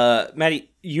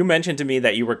 Maddie, you mentioned to me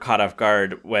that you were caught off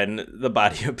guard when the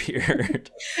body appeared.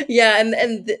 Yeah, and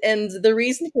the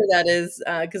reason for that is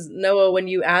because Noah, when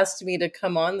you asked me to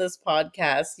come on this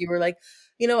podcast, you were like,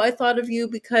 I thought of you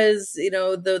because,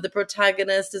 the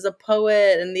protagonist is a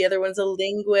poet and the other one's a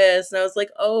linguist. And I was like,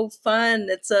 oh, fun.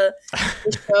 It's a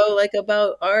show like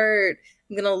about art.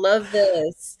 I'm going to love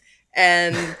this.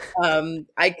 And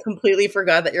I completely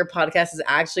forgot that your podcast is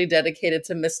actually dedicated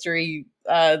to mystery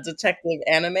detective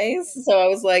animes. So I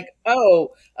was like, oh,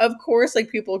 of course, like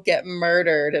people get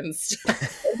murdered and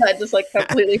stuff. I just like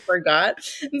completely forgot.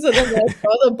 And so then when I saw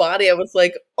the body, I was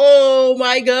like, oh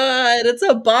my God, it's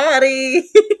a body.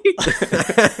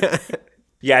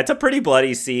 Yeah, it's a pretty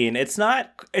bloody scene. It's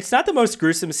not the most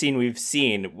gruesome scene we've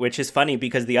seen, which is funny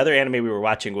because the other anime we were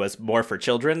watching was more for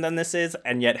children than this is,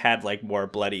 and yet had like more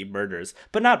bloody murders,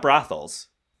 but not brothels.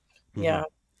 Yeah.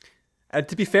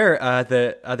 To be fair,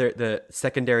 the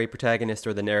secondary protagonist,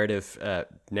 or the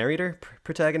narrator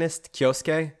protagonist,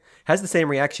 Kyosuke, has the same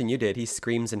reaction you did. He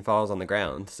screams and falls on the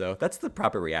ground. So that's the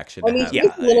proper reaction to have. He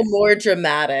was a little more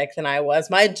dramatic than I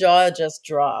was. My jaw just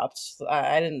dropped.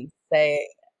 I didn't say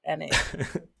any.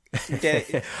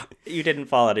 You didn't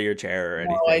fall out of your chair or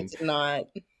anything. No, I did not.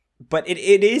 But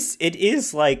it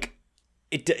is like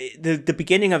the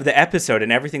beginning of the episode,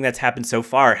 and everything that's happened so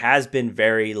far has been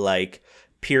very like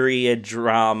period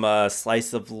drama,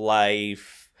 slice of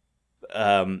life,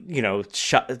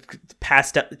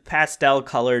 pastel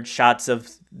colored shots of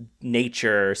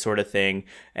nature sort of thing.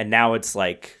 And now it's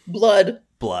like blood,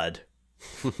 bloody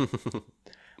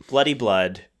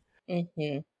blood.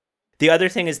 Mm-hmm. The other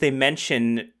thing is they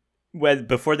mention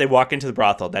before they walk into the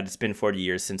brothel that it's been 40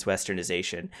 years since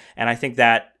Westernization. And I think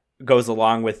that goes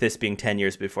along with this being 10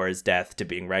 years before his death to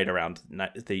being right around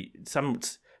some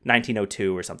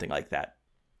 1902 or something like that.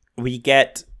 We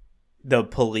get the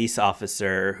police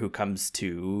officer who comes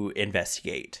to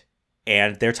investigate.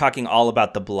 And they're talking all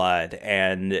about the blood,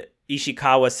 and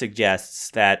Ishikawa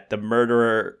suggests that the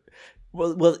murderer...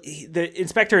 the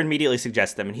inspector immediately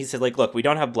suggests them, and he said, like, look, we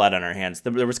don't have blood on our hands.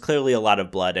 There was clearly a lot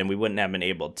of blood, and we wouldn't have been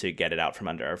able to get it out from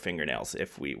under our fingernails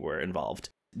if we were involved.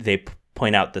 They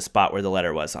point out the spot where the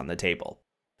letter was on the table.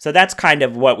 So that's kind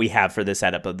of what we have for the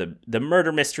setup of the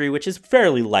murder mystery, which is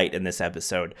fairly light in this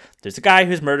episode. There's a guy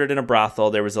who's murdered in a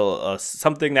brothel. There was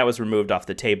something that was removed off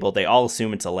the table. They all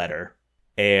assume it's a letter.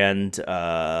 And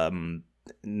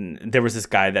there was this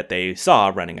guy that they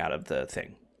saw running out of the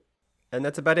thing. And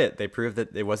that's about it. They prove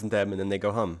that it wasn't them, and then they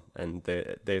go home. And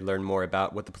they learn more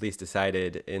about what the police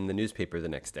decided in the newspaper the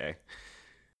next day.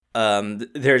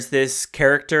 There's this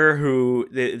character who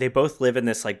they both live in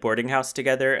this like boarding house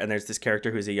together, and there's this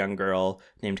character who's a young girl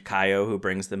named Kayo who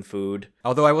brings them food.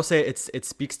 Although I will say it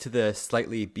speaks to the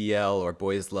slightly BL or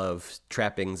boys love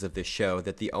trappings of this show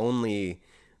that the only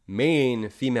main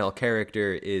female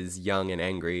character is young and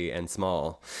angry and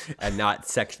small and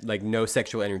not no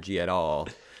sexual energy at all.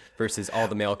 Versus all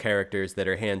the male characters that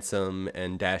are handsome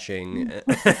and dashing.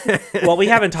 Well, we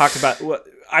haven't talked about...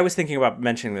 I was thinking about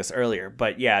mentioning this earlier,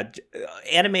 but yeah,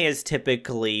 anime is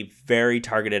typically very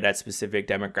targeted at specific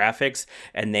demographics,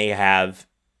 and they have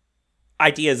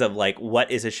ideas of like,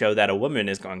 what is a show that a woman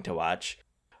is going to watch?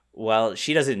 Well,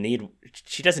 she doesn't need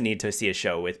to see a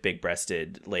show with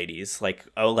big-breasted ladies like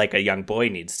a young boy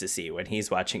needs to see when he's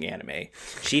watching anime.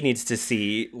 She needs to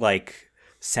see like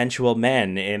sensual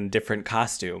men in different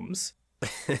costumes.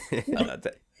 I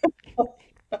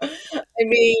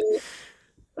mean,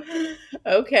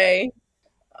 okay.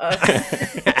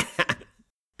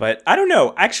 But I don't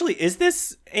know. Actually, is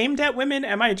this aimed at women?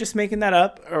 Am I just making that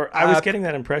up? Or I was getting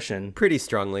that impression. Pretty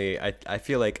strongly. I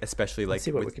feel like, especially like Let's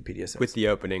see what Wikipedia says. With the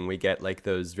opening, we get like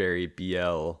those very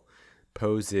BL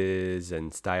poses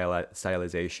and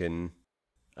stylization.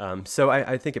 So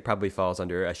I think it probably falls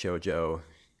under a shoujo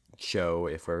show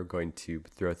if we're going to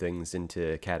throw things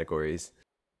into categories.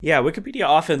 Yeah, Wikipedia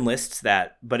often lists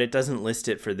that, but it doesn't list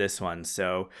it for this one.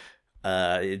 So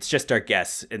it's just our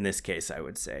guess in this case, I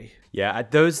would say. Yeah,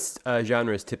 those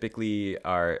genres typically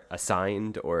are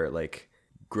assigned or like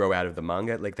grow out of the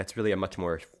manga. Like that's really a much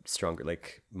more stronger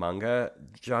like manga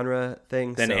genre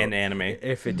thing than an anime.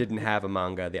 If it didn't have a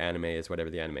manga, the anime is whatever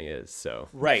the anime is. So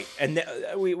right, and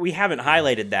we haven't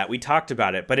highlighted that. We talked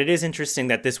about it, but it is interesting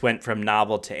that this went from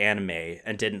novel to anime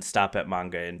and didn't stop at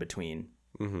manga in between.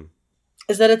 Mm-hmm.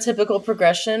 Is that a typical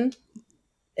progression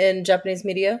in Japanese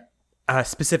media?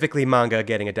 Specifically manga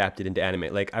getting adapted into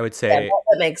anime. Like I would say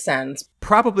that makes sense.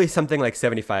 Probably something like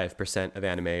 75% of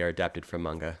anime are adapted from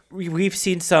manga. We've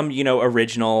seen some,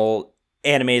 original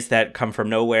animes that come from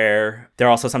nowhere. They're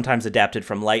also sometimes adapted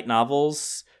from light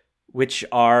novels, which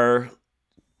are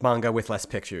manga with less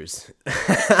pictures.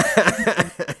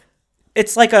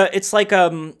 It's like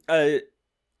a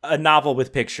novel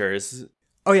with pictures.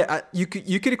 Oh yeah, you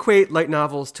could equate light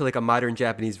novels to like a modern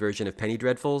Japanese version of Penny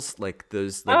Dreadfuls, like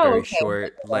those very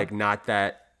short, like not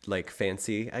that like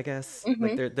fancy, I guess. Mm-hmm.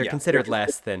 Like they're considered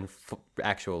less than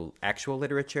actual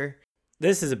literature.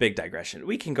 This is a big digression.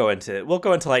 We'll go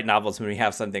into light novels when we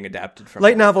have something adapted from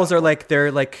light novels. Are like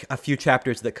they're like a few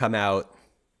chapters that come out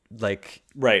like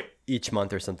each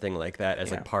month or something like that as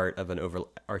like part of an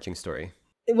overarching story.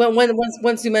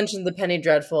 Once you mentioned the Penny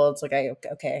Dreadful, it's like I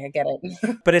get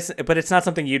it. but it's not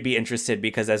something you'd be interested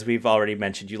because, as we've already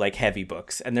mentioned, you like heavy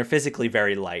books and they're physically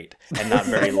very light and not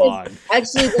very long.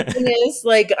 Actually, the thing is,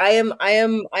 like I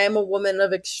am a woman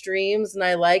of extremes, and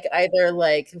I like either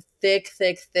like thick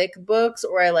books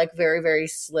or I like very very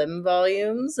slim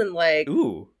volumes, and like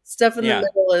stuff in the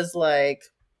middle is like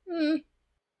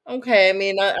okay. I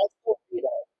mean, I still read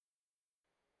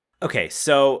it. Okay,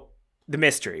 so the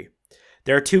mystery.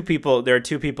 There are two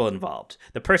people involved.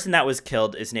 The person that was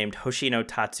killed is named Hoshino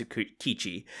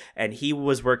Tatsukichi, and he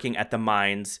was working at the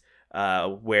mines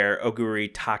where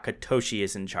Oguri Takatoshi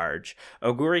is in charge.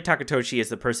 Oguri Takatoshi is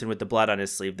the person with the blood on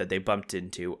his sleeve that they bumped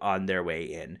into on their way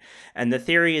in. And the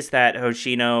theory is that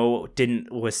Hoshino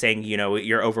was saying,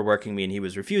 you're overworking me, and he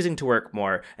was refusing to work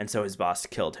more, and so his boss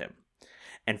killed him.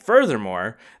 And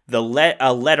furthermore,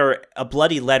 a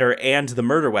bloody letter and the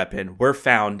murder weapon were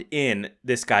found in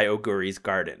this guy Oguri's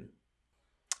garden.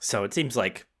 So it seems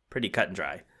like pretty cut and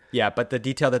dry. Yeah, but the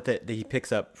detail that he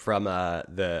picks up from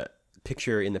the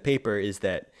picture in the paper is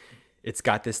that it's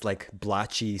got this like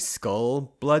blotchy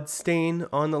skull blood stain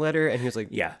on the letter, and he was like,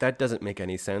 "Yeah, that doesn't make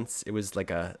any sense. It was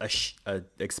like a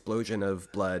explosion of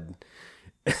blood."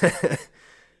 It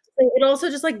also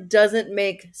just like doesn't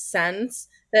make sense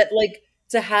that like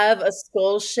to have a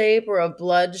skull shape or a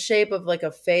blood shape of like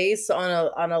a face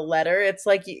on a letter. It's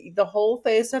like the whole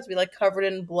face has to be like covered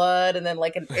in blood, and then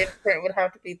like an imprint would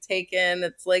have to be taken.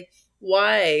 It's like,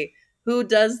 why? Who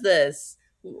does this?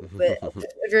 But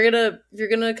if you're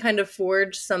gonna kind of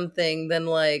forge something, then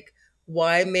like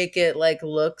why make it like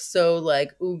look so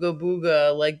like ooga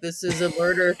booga, like this is a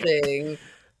murder thing?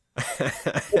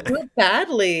 Do it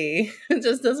badly. It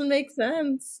just doesn't make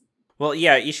sense. Well,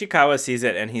 yeah, Ishikawa sees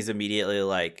it and he's immediately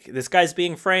like, "This guy's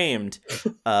being framed."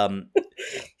 Um,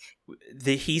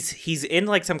 he's in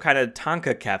like some kind of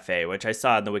Tanka cafe, which I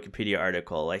saw in the Wikipedia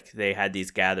article. Like they had these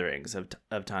gatherings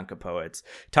of Tanka poets,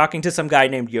 talking to some guy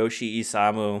named Yoshi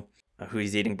Isamu, who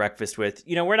he's eating breakfast with.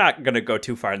 You know, we're not gonna go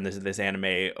too far in this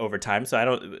anime over time, so I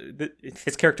don't.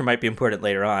 His character might be important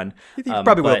later on. He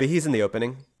probably will be. He's in the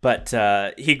opening. But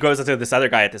he goes up to this other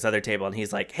guy at this other table, and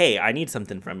he's like, "Hey, I need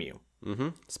something from you." Mm-hmm.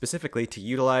 Specifically to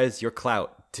utilize your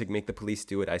clout to make the police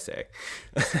do what I say.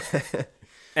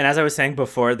 And as I was saying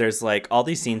before, there's like all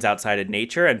these scenes outside in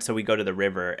nature, and so we go to the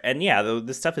river, and yeah,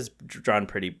 the stuff is drawn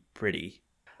pretty.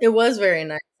 It was very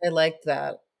nice. I liked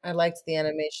that. I liked the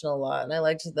animation a lot, and I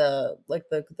liked the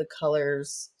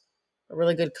colors. A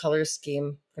really good color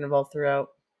scheme kind of all throughout.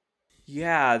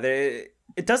 Yeah,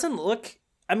 it doesn't look.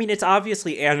 I mean, it's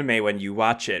obviously anime when you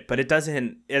watch it, but it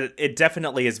doesn't. It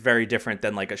definitely is very different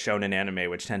than like a shonen anime,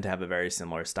 which tend to have a very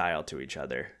similar style to each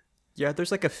other. Yeah,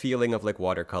 there's like a feeling of like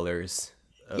watercolors,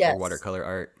 Yes. or watercolor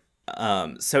art.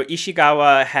 So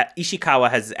Ishikawa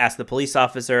has asked the police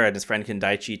officer and his friend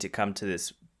Kendaichi to come to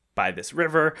this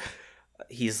river.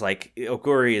 He's like,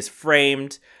 Oguri is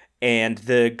framed, and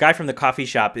the guy from the coffee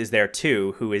shop is there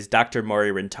too, who is Dr.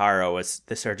 Mori Rintaro, as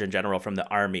the Surgeon General from the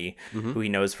army, who he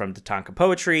knows from the Tanka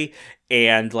poetry.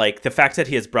 And like the fact that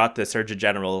he has brought the Surgeon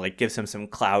General like gives him some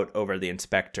clout over the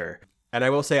inspector. And I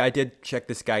will say I did check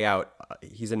this guy out.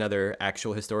 He's another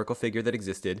actual historical figure that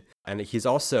existed. And he's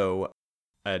also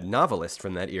a novelist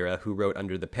from that era who wrote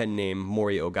under the pen name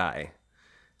Mori Ogai.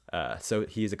 So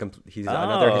he's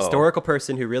another historical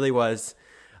person who really was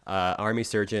army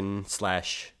surgeon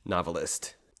 /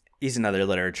 novelist. He's another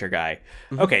literature guy.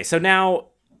 Okay, so now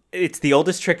it's the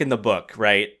oldest trick in the book,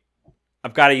 right?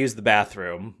 I've got to use the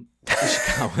bathroom.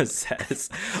 Ishikawa says,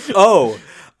 "Oh,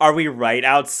 are we right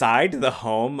outside the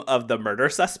home of the murder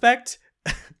suspect?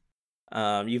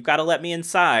 You've got to let me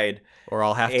inside, or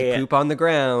I'll have to poop on the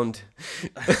ground."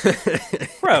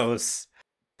 Gross.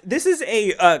 This is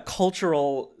a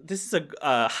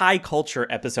high culture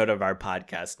episode of our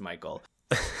podcast, Michael.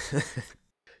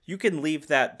 You can leave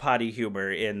that potty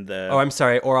humor in the... Oh, I'm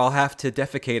sorry. Or I'll have to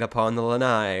defecate upon the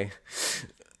lanai.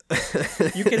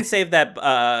 You can save that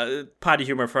potty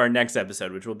humor for our next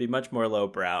episode, which will be much more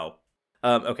lowbrow.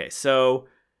 Okay, so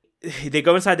they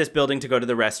go inside this building to go to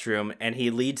the restroom, and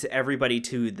he leads everybody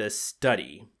to the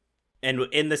study. And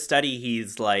in the study,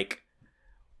 he's like,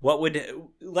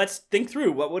 let's think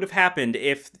through what would have happened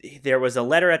if there was a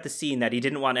letter at the scene that he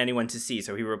didn't want anyone to see,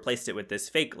 so he replaced it with this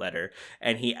fake letter,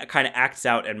 and he kind of acts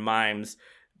out and mimes.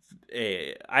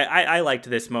 I liked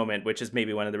this moment, which is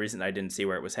maybe one of the reasons I didn't see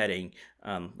where it was heading,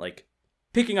 like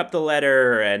picking up the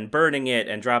letter and burning it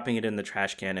and dropping it in the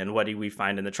trash can, and what do we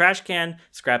find in the trash can?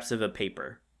 Scraps of a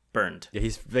paper. Burned. Yeah,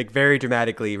 he's like very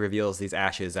dramatically reveals these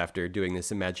ashes after doing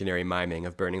this imaginary miming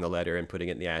of burning the letter and putting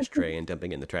it in the ashtray and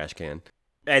dumping it in the trash can.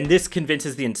 And this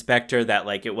convinces the inspector that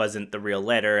like it wasn't the real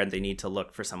letter and they need to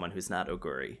look for someone who's not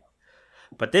Oguri.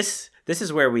 But this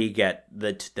is where we get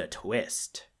the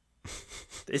twist.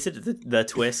 Is it the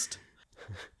twist?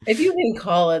 If you can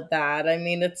call it that. I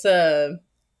mean,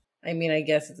 I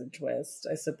guess it's a twist,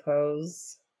 I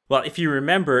suppose. Well, if you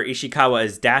remember, Ishikawa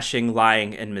is dashing,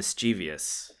 lying, and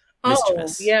mischievous.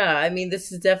 Mischievous. Oh, yeah. I mean,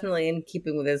 this is definitely in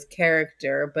keeping with his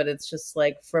character, but it's just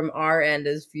like from our end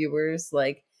as viewers,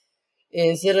 like,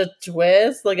 is it a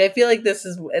twist? Like, I feel like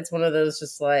it's one of those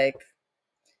just like,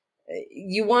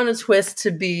 you want a twist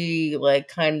to be like,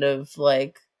 kind of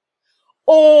like,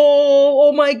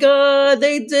 oh my God,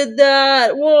 they did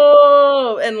that.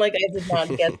 Whoa. And like, I did not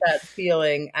get that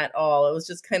feeling at all. It was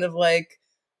just kind of like,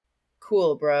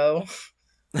 cool, bro.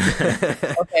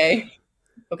 Okay.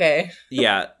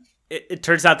 Yeah. It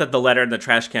turns out that the letter in the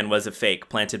trash can was a fake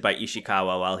planted by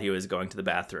Ishikawa while he was going to the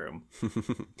bathroom.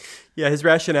 Yeah, his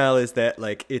rationale is that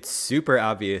like it's super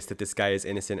obvious that this guy is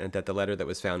innocent and that the letter that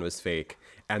was found was fake,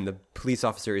 and the police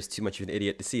officer is too much of an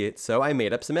idiot to see it. So I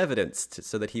made up some evidence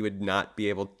so that he would not be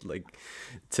able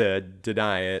to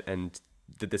deny it and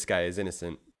that this guy is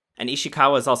innocent. And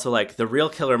Ishikawa is also like, the real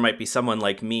killer might be someone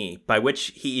like me, by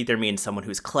which he either means someone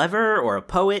who's clever or a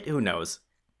poet, who knows?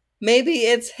 Maybe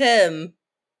it's him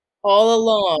all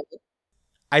along.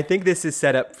 I think this is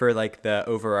set up for like the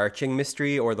overarching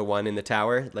mystery or the one in the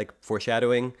tower, like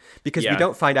foreshadowing, because we Yeah.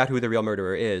 don't find out who the real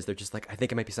murderer is. They're just like, I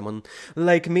think it might be someone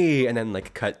like me, and then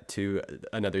like cut to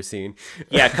another scene.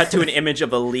 Yeah, cut to an image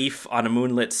of a leaf on a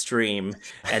moonlit stream,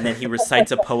 and then he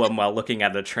recites a poem while looking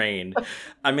at a train.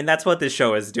 I mean, that's what this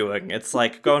show is doing. It's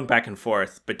like going back and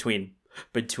forth between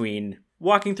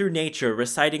walking through nature,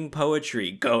 reciting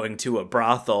poetry, going to a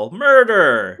brothel,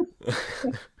 murder.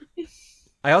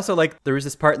 I also like there was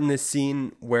this part in this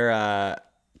scene where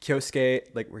Kyosuke,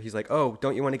 like where he's like, "Oh,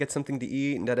 don't you want to get something to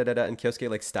eat?" And da da da da. And Kyosuke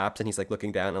like stops and he's like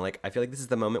looking down, and like I feel like this is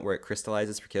the moment where it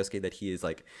crystallizes for Kyosuke that he is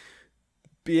like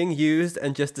being used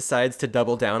and just decides to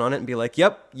double down on it and be like,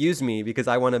 "Yep, use me because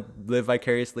I want to live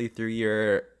vicariously through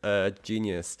your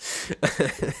genius."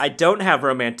 I don't have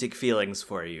romantic feelings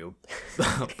for you,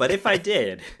 but if I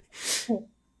did,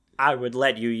 I would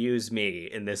let you use me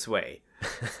in this way.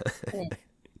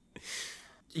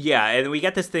 Yeah, and we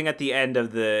get this thing at the end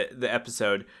of the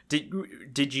episode.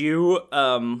 Did you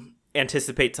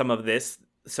anticipate some of this?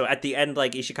 So at the end,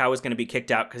 like Ishikawa's going to be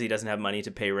kicked out because he doesn't have money to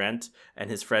pay rent, and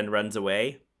his friend runs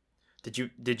away.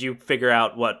 Did you figure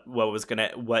out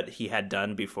what he had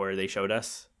done before they showed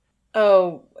us?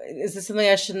 Oh, is this something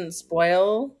I shouldn't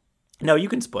spoil? No, you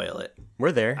can spoil it.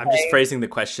 We're there. I'm just phrasing the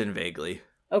question vaguely.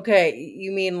 Okay,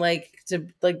 you mean like to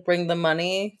like bring the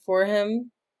money for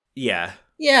him? Yeah.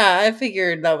 Yeah, I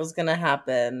figured that was gonna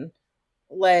happen.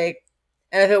 Like,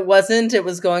 and if it wasn't, it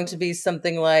was going to be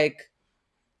something like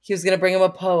he was gonna bring him a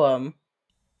poem.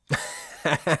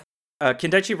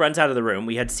 Kindaichi runs out of the room.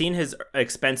 We had seen his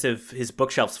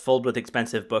bookshelves filled with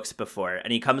expensive books before,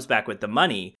 and he comes back with the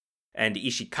money. And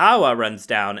Ishikawa runs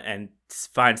down and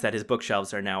finds that his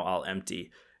bookshelves are now all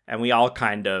empty. And we all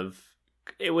kind of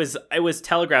it was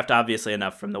telegraphed obviously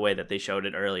enough from the way that they showed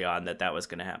it early on that was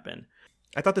going to happen.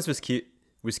 I thought this was cute.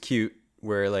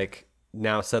 Where like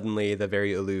now suddenly the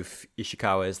very aloof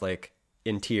Ishikawa is like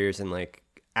in tears and like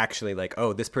actually like,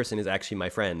 oh, this person is actually my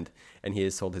friend and he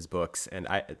has sold his books, and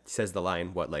says the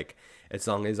line, what, like, as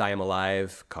long as I am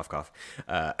alive, cough cough,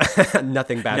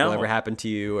 nothing bad will ever happen to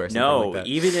you, or something like that.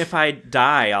 Even if I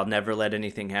die, I'll never let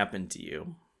anything happen to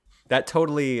you. That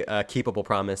totally keepable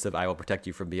promise of I will protect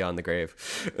you from beyond the grave.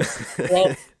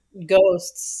 Well,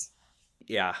 ghosts.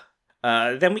 Yeah.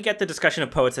 Then we get the discussion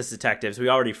of poets as detectives. We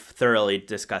already thoroughly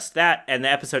discussed that, and the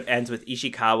episode ends with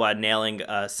Ishikawa nailing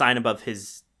a sign above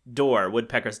his door,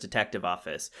 Woodpecker's detective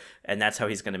office, and that's how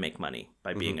he's going to make money,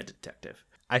 by being a detective.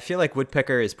 I feel like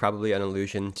Woodpecker is probably an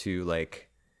allusion to like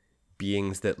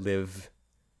beings that live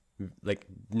like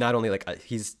not only like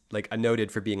he's like a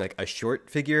noted for being like a short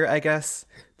figure, I guess,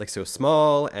 like so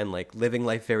small and like living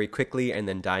life very quickly and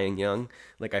then dying young.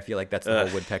 Like I feel like that's the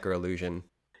whole Woodpecker illusion.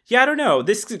 Yeah, I don't know.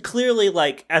 This is clearly,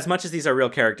 like, as much as these are real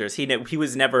characters, he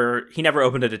never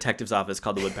opened a detective's office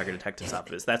called the Woodpecker Detective's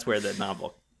Office. That's where the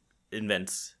novel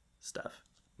invents stuff.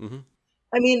 Mm-hmm.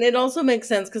 I mean, it also makes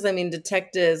sense because, I mean,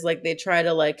 detectives, like, they try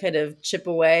to, like, kind of chip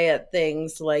away at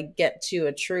things to, like, get to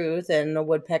a truth, and a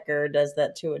woodpecker does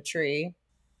that to a tree.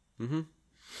 Mm-hmm.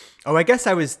 Oh, I guess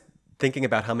I was thinking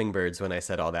about hummingbirds when I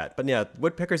said all that. But yeah,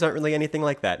 woodpeckers aren't really anything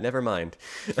like that. Never mind.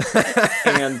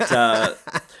 And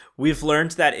we've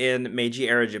learned that in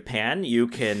Meiji-era Japan, you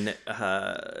can,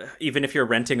 even if you're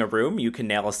renting a room, you can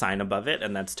nail a sign above it,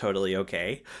 and that's totally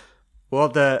okay. Well,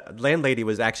 the landlady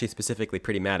was actually specifically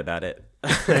pretty mad about it.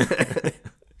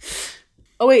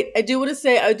 Oh, wait, I do want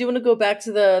to go back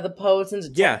to the poets and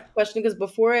question, because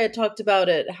before I had talked about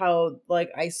it, how,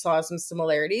 like, I saw some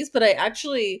similarities, but I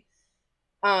actually,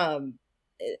 I'm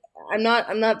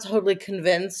not totally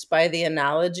convinced by the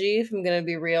analogy, if I'm going to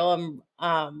be real.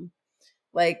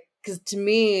 Like, because to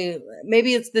me,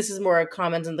 maybe this is more a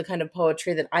comment on the kind of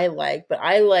poetry that I like, but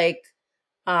I like,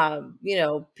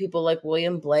 people like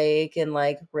William Blake and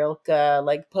like Rilke,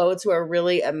 like poets who are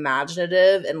really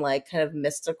imaginative and like kind of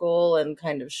mystical and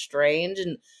kind of strange,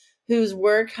 and whose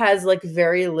work has like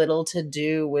very little to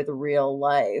do with real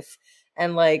life.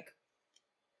 And like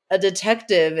a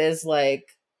detective is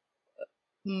like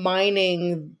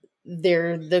mining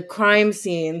the crime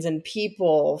scenes and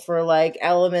people for like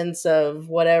elements of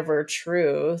whatever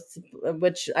truth,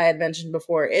 which I had mentioned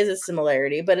before is a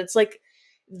similarity, but it's like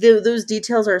those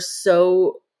details are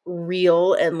so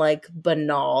real and like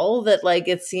banal that like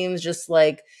it seems just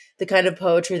like the kind of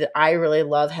poetry that I really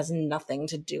love has nothing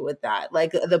to do with that.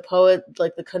 Like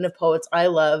the kind of poets I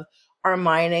love are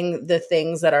mining the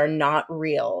things that are not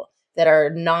real, that are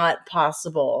not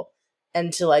possible,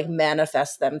 and to like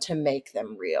manifest them to make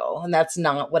them real. And that's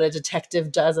not what a detective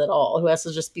does at all, who has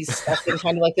to just be stuck in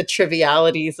kind of like the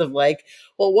trivialities of like,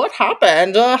 well, what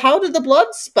happened? How did the blood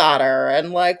spatter?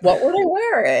 And like, what were they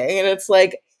wearing? And it's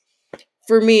like,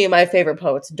 for me, my favorite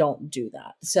poets don't do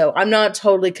that. So I'm not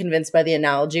totally convinced by the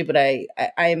analogy, but I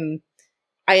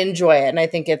enjoy it, and I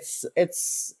think it's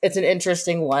an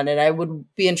interesting one, and I would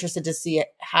be interested to see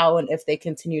how and if they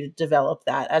continue to develop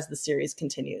that as the series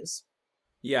continues.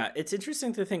 Yeah, it's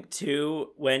interesting to think too,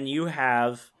 when you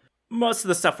have most of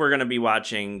the stuff we're going to be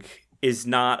watching is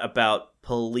not about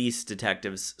police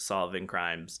detectives solving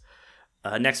crimes.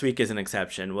 Next week is an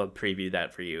exception. We'll preview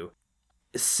that for you.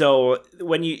 So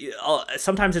when you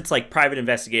sometimes it's like private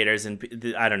investigators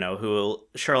and I don't know, who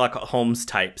Sherlock Holmes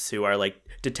types who are like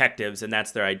detectives and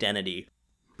that's their identity.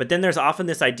 But then there's often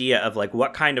this idea of like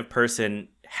what kind of person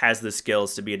has the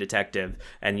skills to be a detective,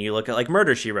 and you look at like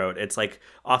Murder, She Wrote, it's like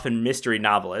often mystery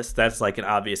novelist, that's like an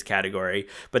obvious category,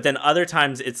 but then other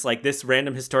times it's like this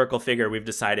random historical figure we've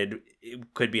decided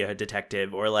it could be a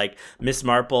detective, or like Miss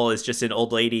Marple is just an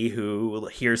old lady who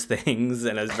hears things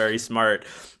and is very smart.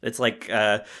 It's like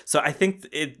so I think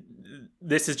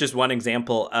this is just one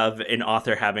example of an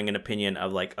author having an opinion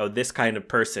of like, oh, this kind of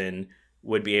person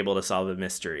would be able to solve a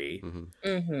mystery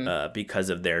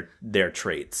because of their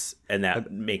traits, and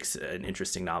that makes an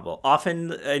interesting novel.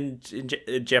 Often in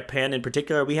Japan in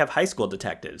particular, we have high school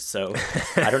detectives, so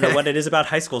I don't know what it is about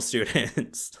high school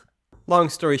students. Long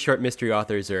story short, mystery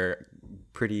authors are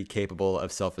pretty capable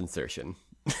of self-insertion.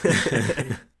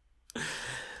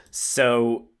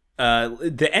 So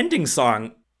the ending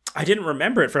song, I didn't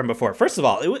remember it from before. First of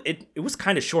all, it was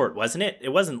kind of short, wasn't it? It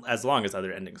wasn't as long as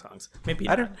other ending songs. Maybe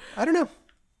not. I don't know.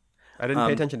 I didn't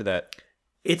pay attention to that.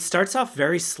 It starts off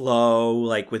very slow,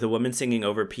 like with a woman singing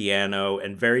over piano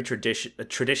and very a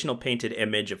traditional painted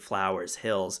image of flowers,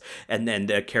 hills, and then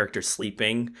the character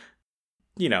sleeping.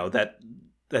 You know, that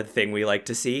thing we like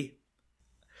to see.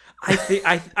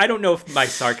 I don't know if my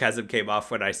sarcasm came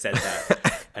off when I said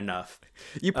that enough.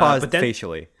 You paused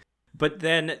facially. But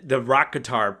then the rock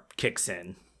guitar kicks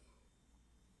in,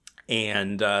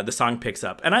 and the song picks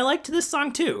up. And I liked this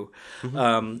song too.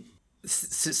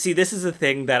 See, this is a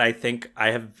thing that I think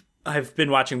I've been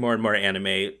watching more and more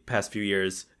anime past few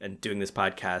years and doing this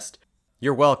podcast.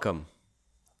 You're welcome.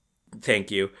 Thank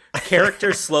you.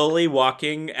 Characters slowly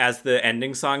walking as the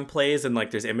ending song plays and like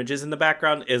there's images in the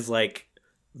background is like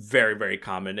very, very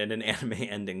common in an anime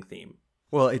ending theme.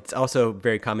 Well, it's also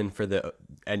very common for the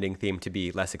ending theme to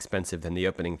be less expensive than the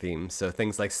opening theme. So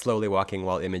things like slowly walking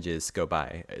while images go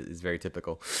by is very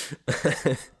typical.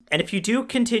 And if you do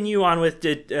continue on with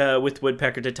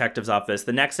Woodpecker Detective's Office,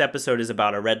 the next episode is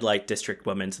about a red light district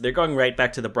woman. So they're going right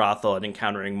back to the brothel and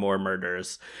encountering more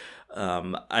murders.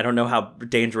 I don't know how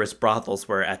dangerous brothels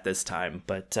were at this time,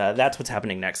 but that's what's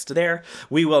happening next there.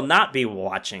 We will not be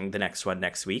watching the next one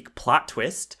next week. Plot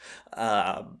twist.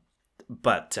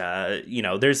 But,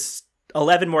 there's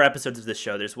 11 more episodes of this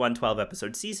show. There's one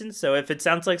 12-episode season, so if it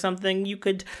sounds like something, you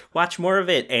could watch more of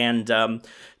it and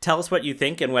tell us what you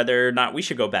think and whether or not we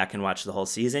should go back and watch the whole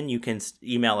season. You can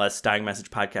email us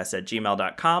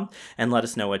dyingmessagepodcast@gmail.com and let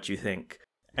us know what you think.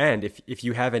 And if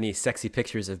you have any sexy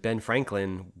pictures of Ben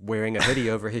Franklin wearing a hoodie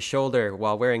over his shoulder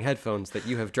while wearing headphones that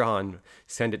you have drawn,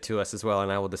 send it to us as well, and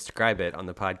I will describe it on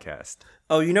the podcast.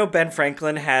 Oh, Ben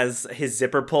Franklin has his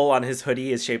zipper pull on his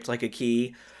hoodie is shaped like a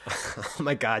key. Oh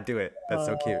my God, do it. That's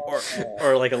so cute.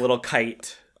 Or like a little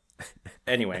kite.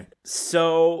 Anyway,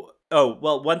 so,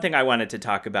 one thing I wanted to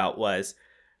talk about was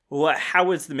how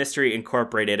was the mystery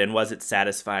incorporated and was it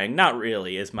satisfying? Not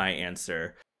really is my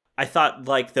answer. I thought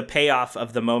like the payoff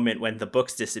of the moment when the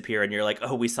books disappear and you're like,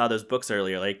 oh, we saw those books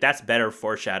earlier. Like that's better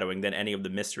foreshadowing than any of the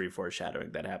mystery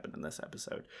foreshadowing that happened in this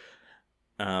episode.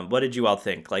 What did you all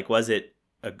think? Like, was it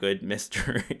a good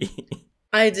mystery?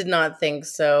 I did not think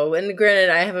so. And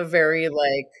granted, I have a very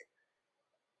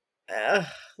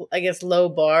I guess low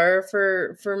bar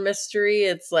for mystery.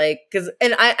 It's like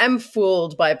I'm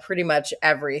fooled by pretty much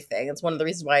everything. It's one of the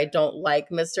reasons why I don't like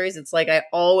mysteries. It's like I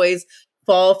always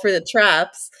fall for the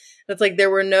traps. It's like there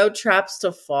were no traps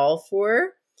to fall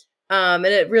for. And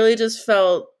it really just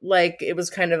felt like it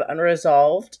was kind of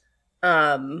unresolved.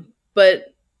 But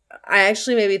I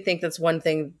actually maybe think that's one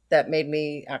thing that made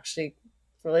me actually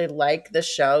really like the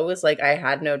show is like I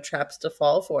had no traps to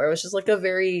fall for. It was just like a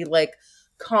very like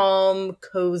calm,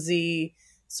 cozy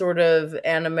sort of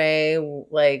anime,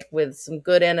 like with some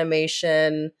good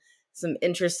animation, some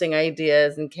interesting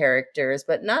ideas and characters,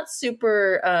 but not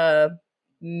super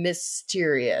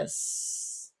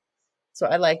mysterious. So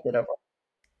I liked it overall.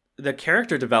 The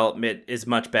character development is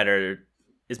much better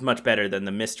is much better than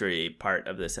the mystery part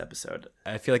of this episode.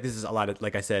 I feel like this is a lot of,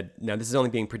 like I said, now this is only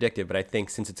being predictive, but I think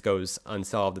since it goes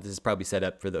unsolved, that this is probably set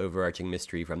up for the overarching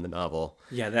mystery from the novel.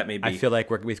 Yeah, that may be. I feel like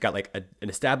we've got like an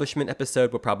establishment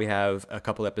episode. We'll probably have a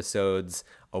couple episodes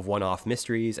of one-off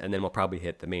mysteries, and then we'll probably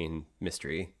hit the main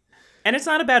mystery. And it's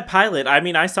not a bad pilot. I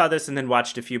mean, I saw this and then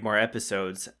watched a few more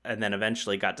episodes and then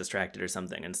eventually got distracted or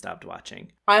something and stopped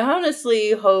watching. I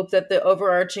honestly hope that the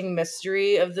overarching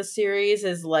mystery of the series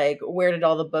is like, where did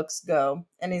all the books go?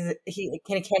 And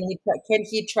can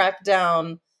he track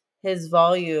down his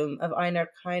volume of Einer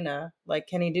Keine? Like,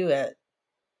 can he do it?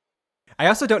 I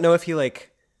also don't know if he like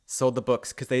sold the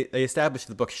books, because they established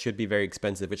the books should be very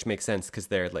expensive, which makes sense because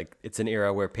they're like, it's an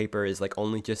era where paper is like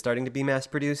only just starting to be mass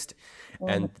produced.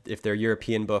 And if they're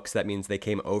European books, that means they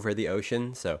came over the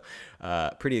ocean. So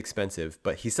pretty expensive.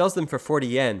 But he sells them for 40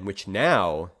 yen, which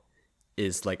now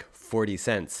is like 40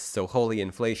 cents. So holy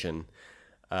inflation.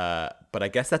 But I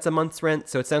guess that's a month's rent.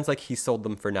 So it sounds like he sold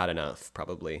them for not enough,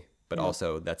 probably. But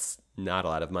also, that's not a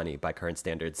lot of money by current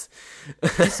standards.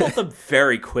 He sold them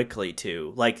very quickly,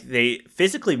 too. Like, they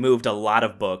physically moved a lot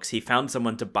of books. He found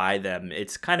someone to buy them.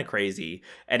 It's kind of crazy.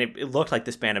 And it looked like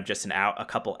the span of just a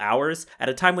couple hours at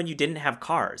a time when you didn't have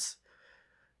cars.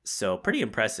 So, pretty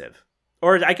impressive.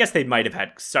 Or I guess they might have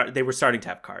had, they were starting to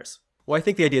have cars. Well, I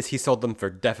think the idea is he sold them for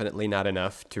definitely not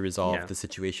enough to resolve the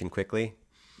situation quickly.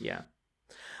 Yeah.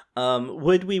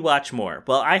 Would we watch more?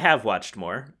 Well, I have watched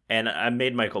more, and I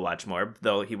made Michael watch more,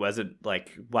 though he wasn't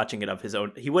like watching it of his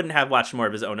own. He wouldn't have watched more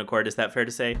of his own accord. Is that fair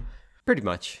to say? Pretty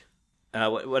much.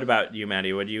 What about you,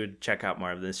 Maddie? Would you check out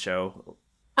more of this show?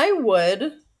 I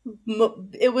would.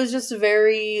 It was just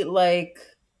very like,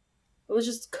 it was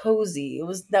just cozy.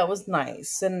 That was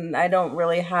nice, and I don't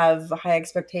really have high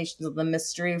expectations of the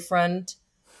mystery front.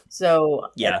 So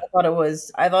yeah,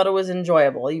 I thought it was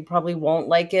enjoyable. You probably won't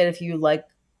like it if you like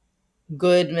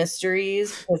good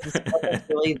mysteries, because it's not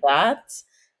really that.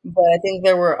 But I think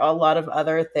there were a lot of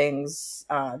other things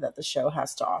that the show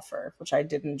has to offer, which I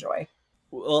did enjoy.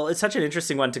 Well, it's such an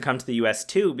interesting one to come to the US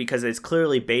too, because it's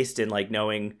clearly based in like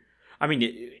knowing. I mean,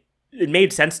 it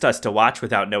made sense to us to watch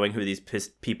without knowing who these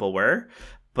people were.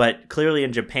 But clearly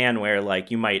in Japan, where like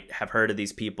you might have heard of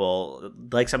these people,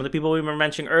 like some of the people we were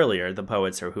mentioning earlier, the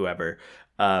poets or whoever,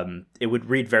 it would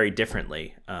read very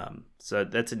differently. So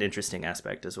that's an interesting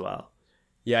aspect as well.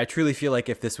 Yeah, I truly feel like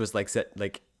if this was like set,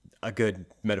 like a good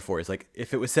metaphor is like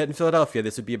if it was set in Philadelphia,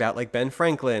 this would be about like Ben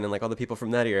Franklin and like all the people from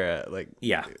that era. Like,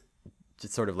 yeah,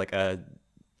 just sort of like a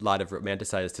lot of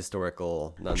romanticized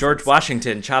historical nonsense. George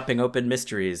Washington chopping open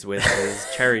mysteries with his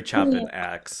cherry chopping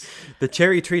axe. The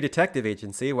Cherry Tree Detective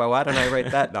Agency. Well, why don't I write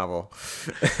that novel?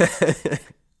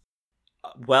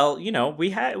 Well, you know, we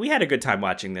had a good time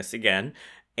watching this again,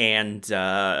 and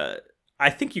I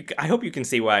hope you can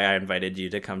see why I invited you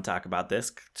to come talk about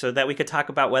this, so that we could talk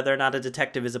about whether or not a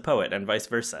detective is a poet and vice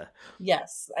versa.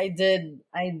 Yes, I did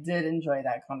enjoy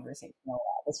that conversation a lot.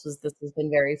 This has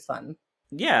been very fun.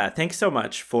 Yeah, thanks so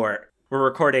much we're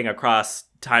recording across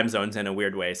time zones in a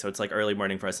weird way, so it's like early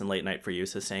morning for us and late night for you.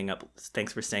 So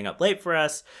thanks for staying up late for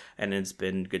us, and it's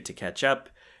been good to catch up.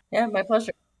 Yeah, my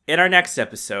pleasure. In our next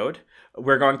episode,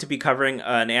 we're going to be covering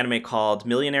an anime called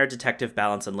Millionaire Detective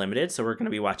Balance Unlimited, so we're going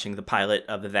to be watching the pilot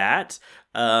of that.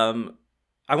 I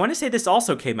want to say this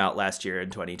also came out last year in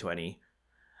 2020,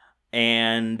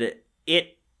 and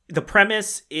the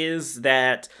premise is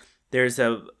that there's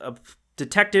a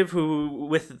detective who,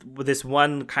 with this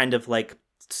one kind of like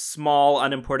small,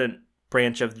 unimportant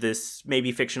branch of this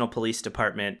maybe fictional police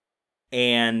department,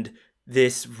 and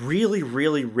this really,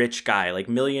 really rich guy, like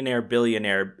millionaire,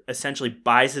 billionaire, essentially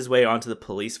buys his way onto the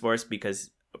police force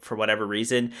because for whatever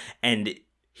reason, and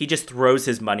he just throws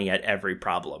his money at every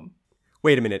problem.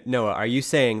 Wait a minute, Noah, are you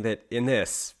saying that in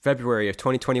this February of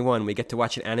 2021, we get to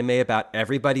watch an anime about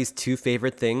everybody's two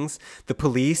favorite things, the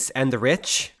police and the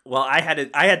rich? Well, I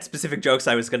had specific jokes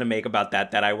I was going to make about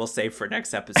that I will save for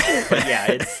next episode. But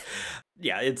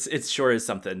it's sure is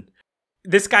something.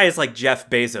 This guy is like Jeff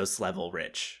Bezos level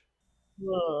rich.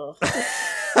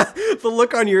 The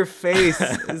look on your face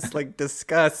is like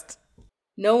disgust.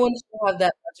 No one should have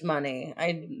that much money.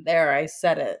 I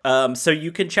said it. So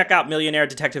you can check out Millionaire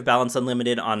Detective Balance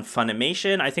Unlimited on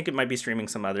Funimation. I think it might be streaming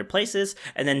some other places.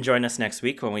 And then join us next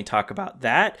week when we talk about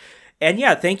that. And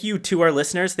yeah, thank you to our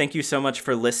listeners. Thank you so much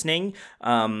for listening.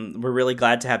 We're really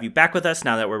glad to have you back with us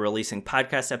now that we're releasing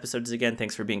podcast episodes again.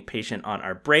 Thanks for being patient on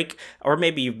our break. Or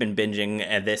maybe you've been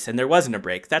binging this and there wasn't a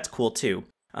break. That's cool too.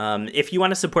 If you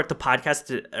want to support the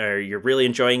podcast or you're really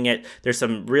enjoying it, there's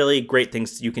some really great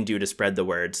things you can do to spread the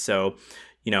word. So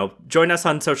join us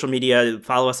on social media.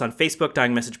 Follow us on Facebook,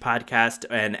 Dying Message Podcast,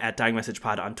 and at Dying Message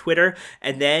Pod on Twitter.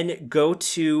 And then go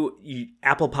to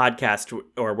Apple Podcast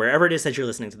or wherever it is that you're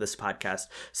listening to this podcast.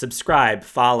 Subscribe,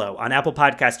 follow. On Apple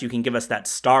Podcast, you can give us that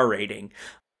star rating.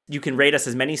 You can rate us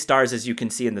as many stars as you can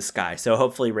see in the sky. So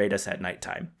hopefully rate us at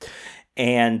nighttime.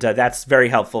 And that's very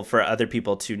helpful for other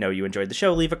people to know you enjoyed the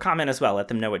show. Leave a comment as well. Let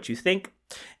them know what you think.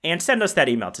 And send us that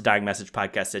email to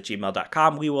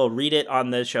dyingmessagepodcast@gmail.com. We will read it on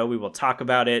the show. We will talk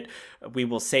about it. We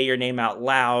will say your name out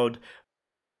loud.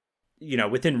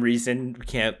 Within reason. We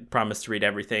can't promise to read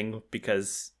everything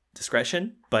because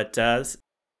discretion. But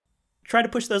try to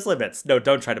push those limits. No,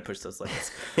 don't try to push those limits.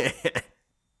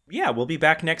 Yeah, we'll be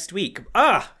back next week.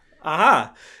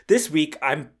 This week,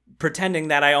 I'm pretending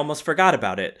that I almost forgot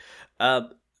about it.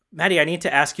 Maddie, I need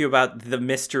to ask you about the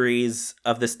mysteries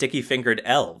of the sticky-fingered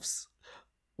elves.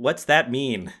 What's that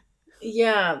mean?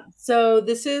 Yeah, so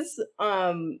this is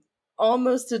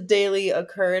almost a daily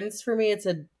occurrence for me. It's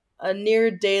a near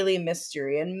daily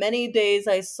mystery, and many days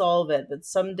I solve it, but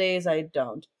some days I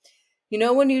don't.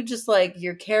 When you just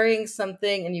you're carrying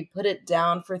something and you put it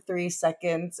down for 3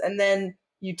 seconds, and then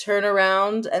you turn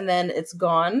around and then it's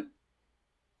gone?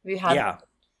 Have you had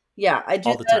Yeah, I do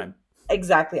all the that time.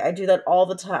 Exactly. I do that all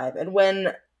the time. And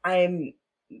when I'm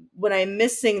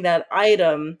missing that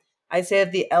item, I say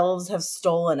that the elves have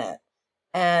stolen it.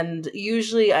 And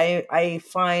usually I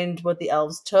find what the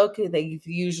elves took. They've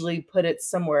usually put it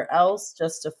somewhere else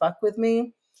just to fuck with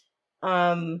me.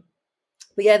 But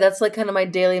yeah, that's kind of my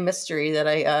daily mystery that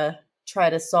I try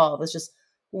to solve. It's just,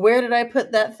 where did I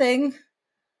put that thing?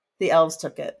 The elves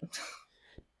took it.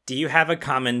 Do you have a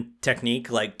common technique?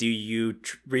 Do you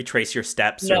retrace your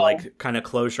steps No. or kind of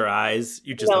close your eyes?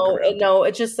 You just look around. No,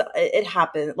 it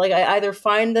happens. I either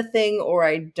find the thing or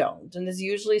I don't. And it's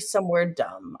usually somewhere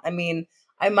dumb. I mean,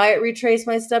 I might retrace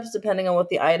my steps depending on what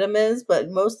the item is, but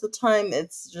most of the time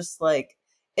it's just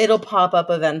it'll pop up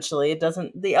eventually.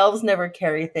 The elves never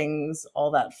carry things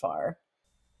all that far.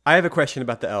 I have a question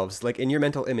about the elves. In your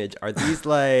mental image, are these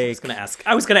I was gonna ask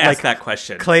that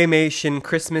question. Claymation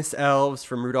Christmas elves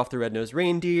from Rudolph the Red-Nosed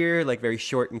Reindeer, very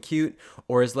short and cute,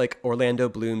 or is Orlando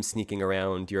Bloom sneaking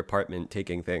around your apartment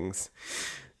taking things?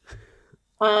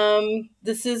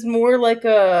 This is more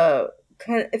a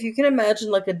kind of, if you can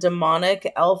imagine a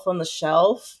demonic elf on the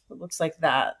shelf. It looks like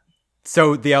that.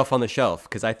 So the elf on the shelf,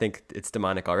 because I think it's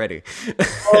demonic already.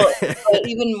 Well,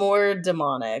 even more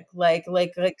demonic, kind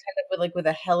of with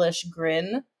a hellish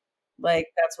grin.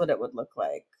 That's what it would look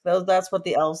like. That's what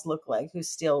the elves look like, who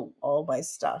steal all my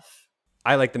stuff.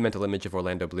 I like the mental image of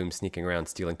Orlando Bloom sneaking around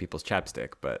stealing people's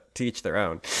chapstick, but to each their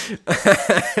own.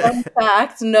 Fun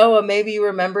fact, Noah, maybe you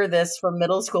remember this from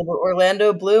middle school, but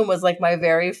Orlando Bloom was my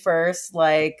very first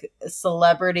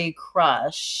celebrity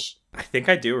crush. I think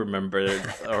I do remember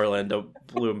Orlando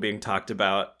Bloom being talked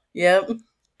about. Yep.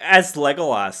 As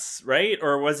Legolas, right?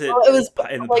 Or was it, it was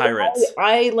in Pirates?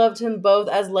 I loved him both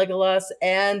as Legolas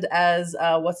and as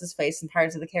what's his face in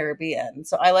Pirates of the Caribbean.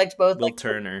 So I liked both. Will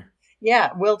Turner.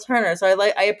 Yeah, Will Turner. So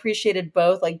I appreciated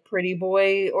both pretty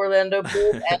boy Orlando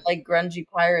Bloom and grungy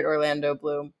pirate Orlando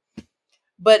Bloom.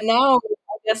 But now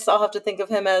I guess I'll have to think of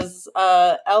him as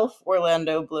elf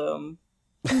Orlando Bloom.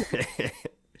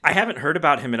 I haven't heard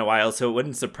about him in a while, so it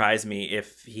wouldn't surprise me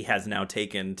if he has now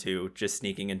taken to just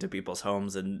sneaking into people's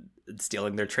homes and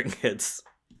stealing their trinkets.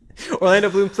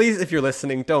 Orlando Bloom, please, if you're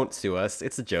listening, don't sue us.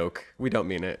 It's a joke. We don't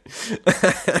mean it.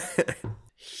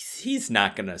 He's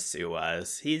not gonna sue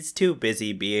us. He's too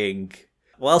busy being...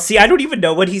 Well, see, I don't even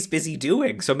know what he's busy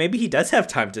doing, so maybe he does have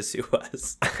time to sue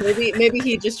us. Maybe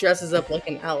he just dresses up like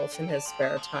an elf in his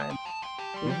spare time.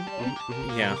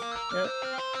 Yeah. Yep.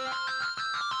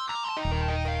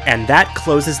 And that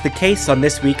closes the case on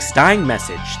this week's Dying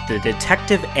Message, the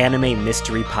Detective Anime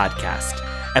Mystery Podcast,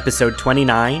 episode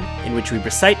 29, in which we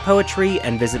recite poetry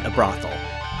and visit a brothel.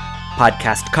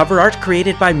 Podcast cover art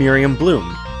created by Miriam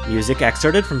Bloom. Music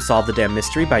excerpted from Solve the Damn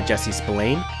Mystery by Jesse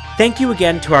Spillane. Thank you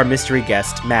again to our mystery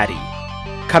guest, Maddie.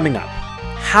 Coming up,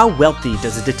 how wealthy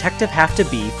does a detective have to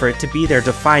be for it to be their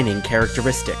defining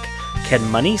characteristic? Can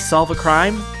money solve a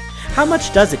crime? How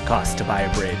much does it cost to buy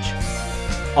a bridge?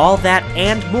 All that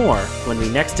and more when we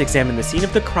next examine the scene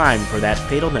of the crime for that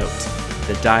fatal note,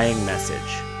 the dying message.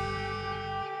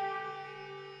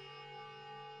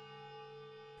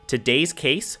 Today's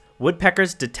case,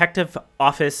 Woodpecker's Detective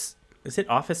Office... Is it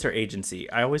office or agency?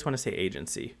 I always want to say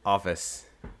agency. Office.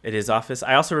 It is office.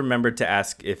 I also remembered to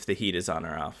ask if the heat is on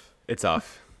or off. It's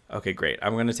off. Okay, great.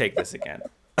 I'm going to take this again.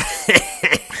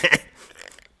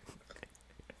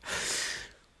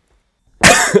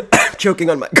 Choking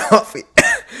on my coffee.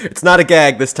 It's not a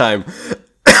gag this time.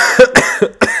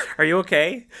 Are Are you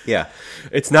okay? Yeah.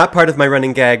 It's not part of my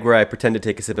running gag where I pretend to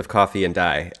take a sip of coffee and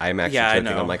die. I'm actually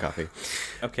choking on my coffee.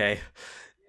 Okay.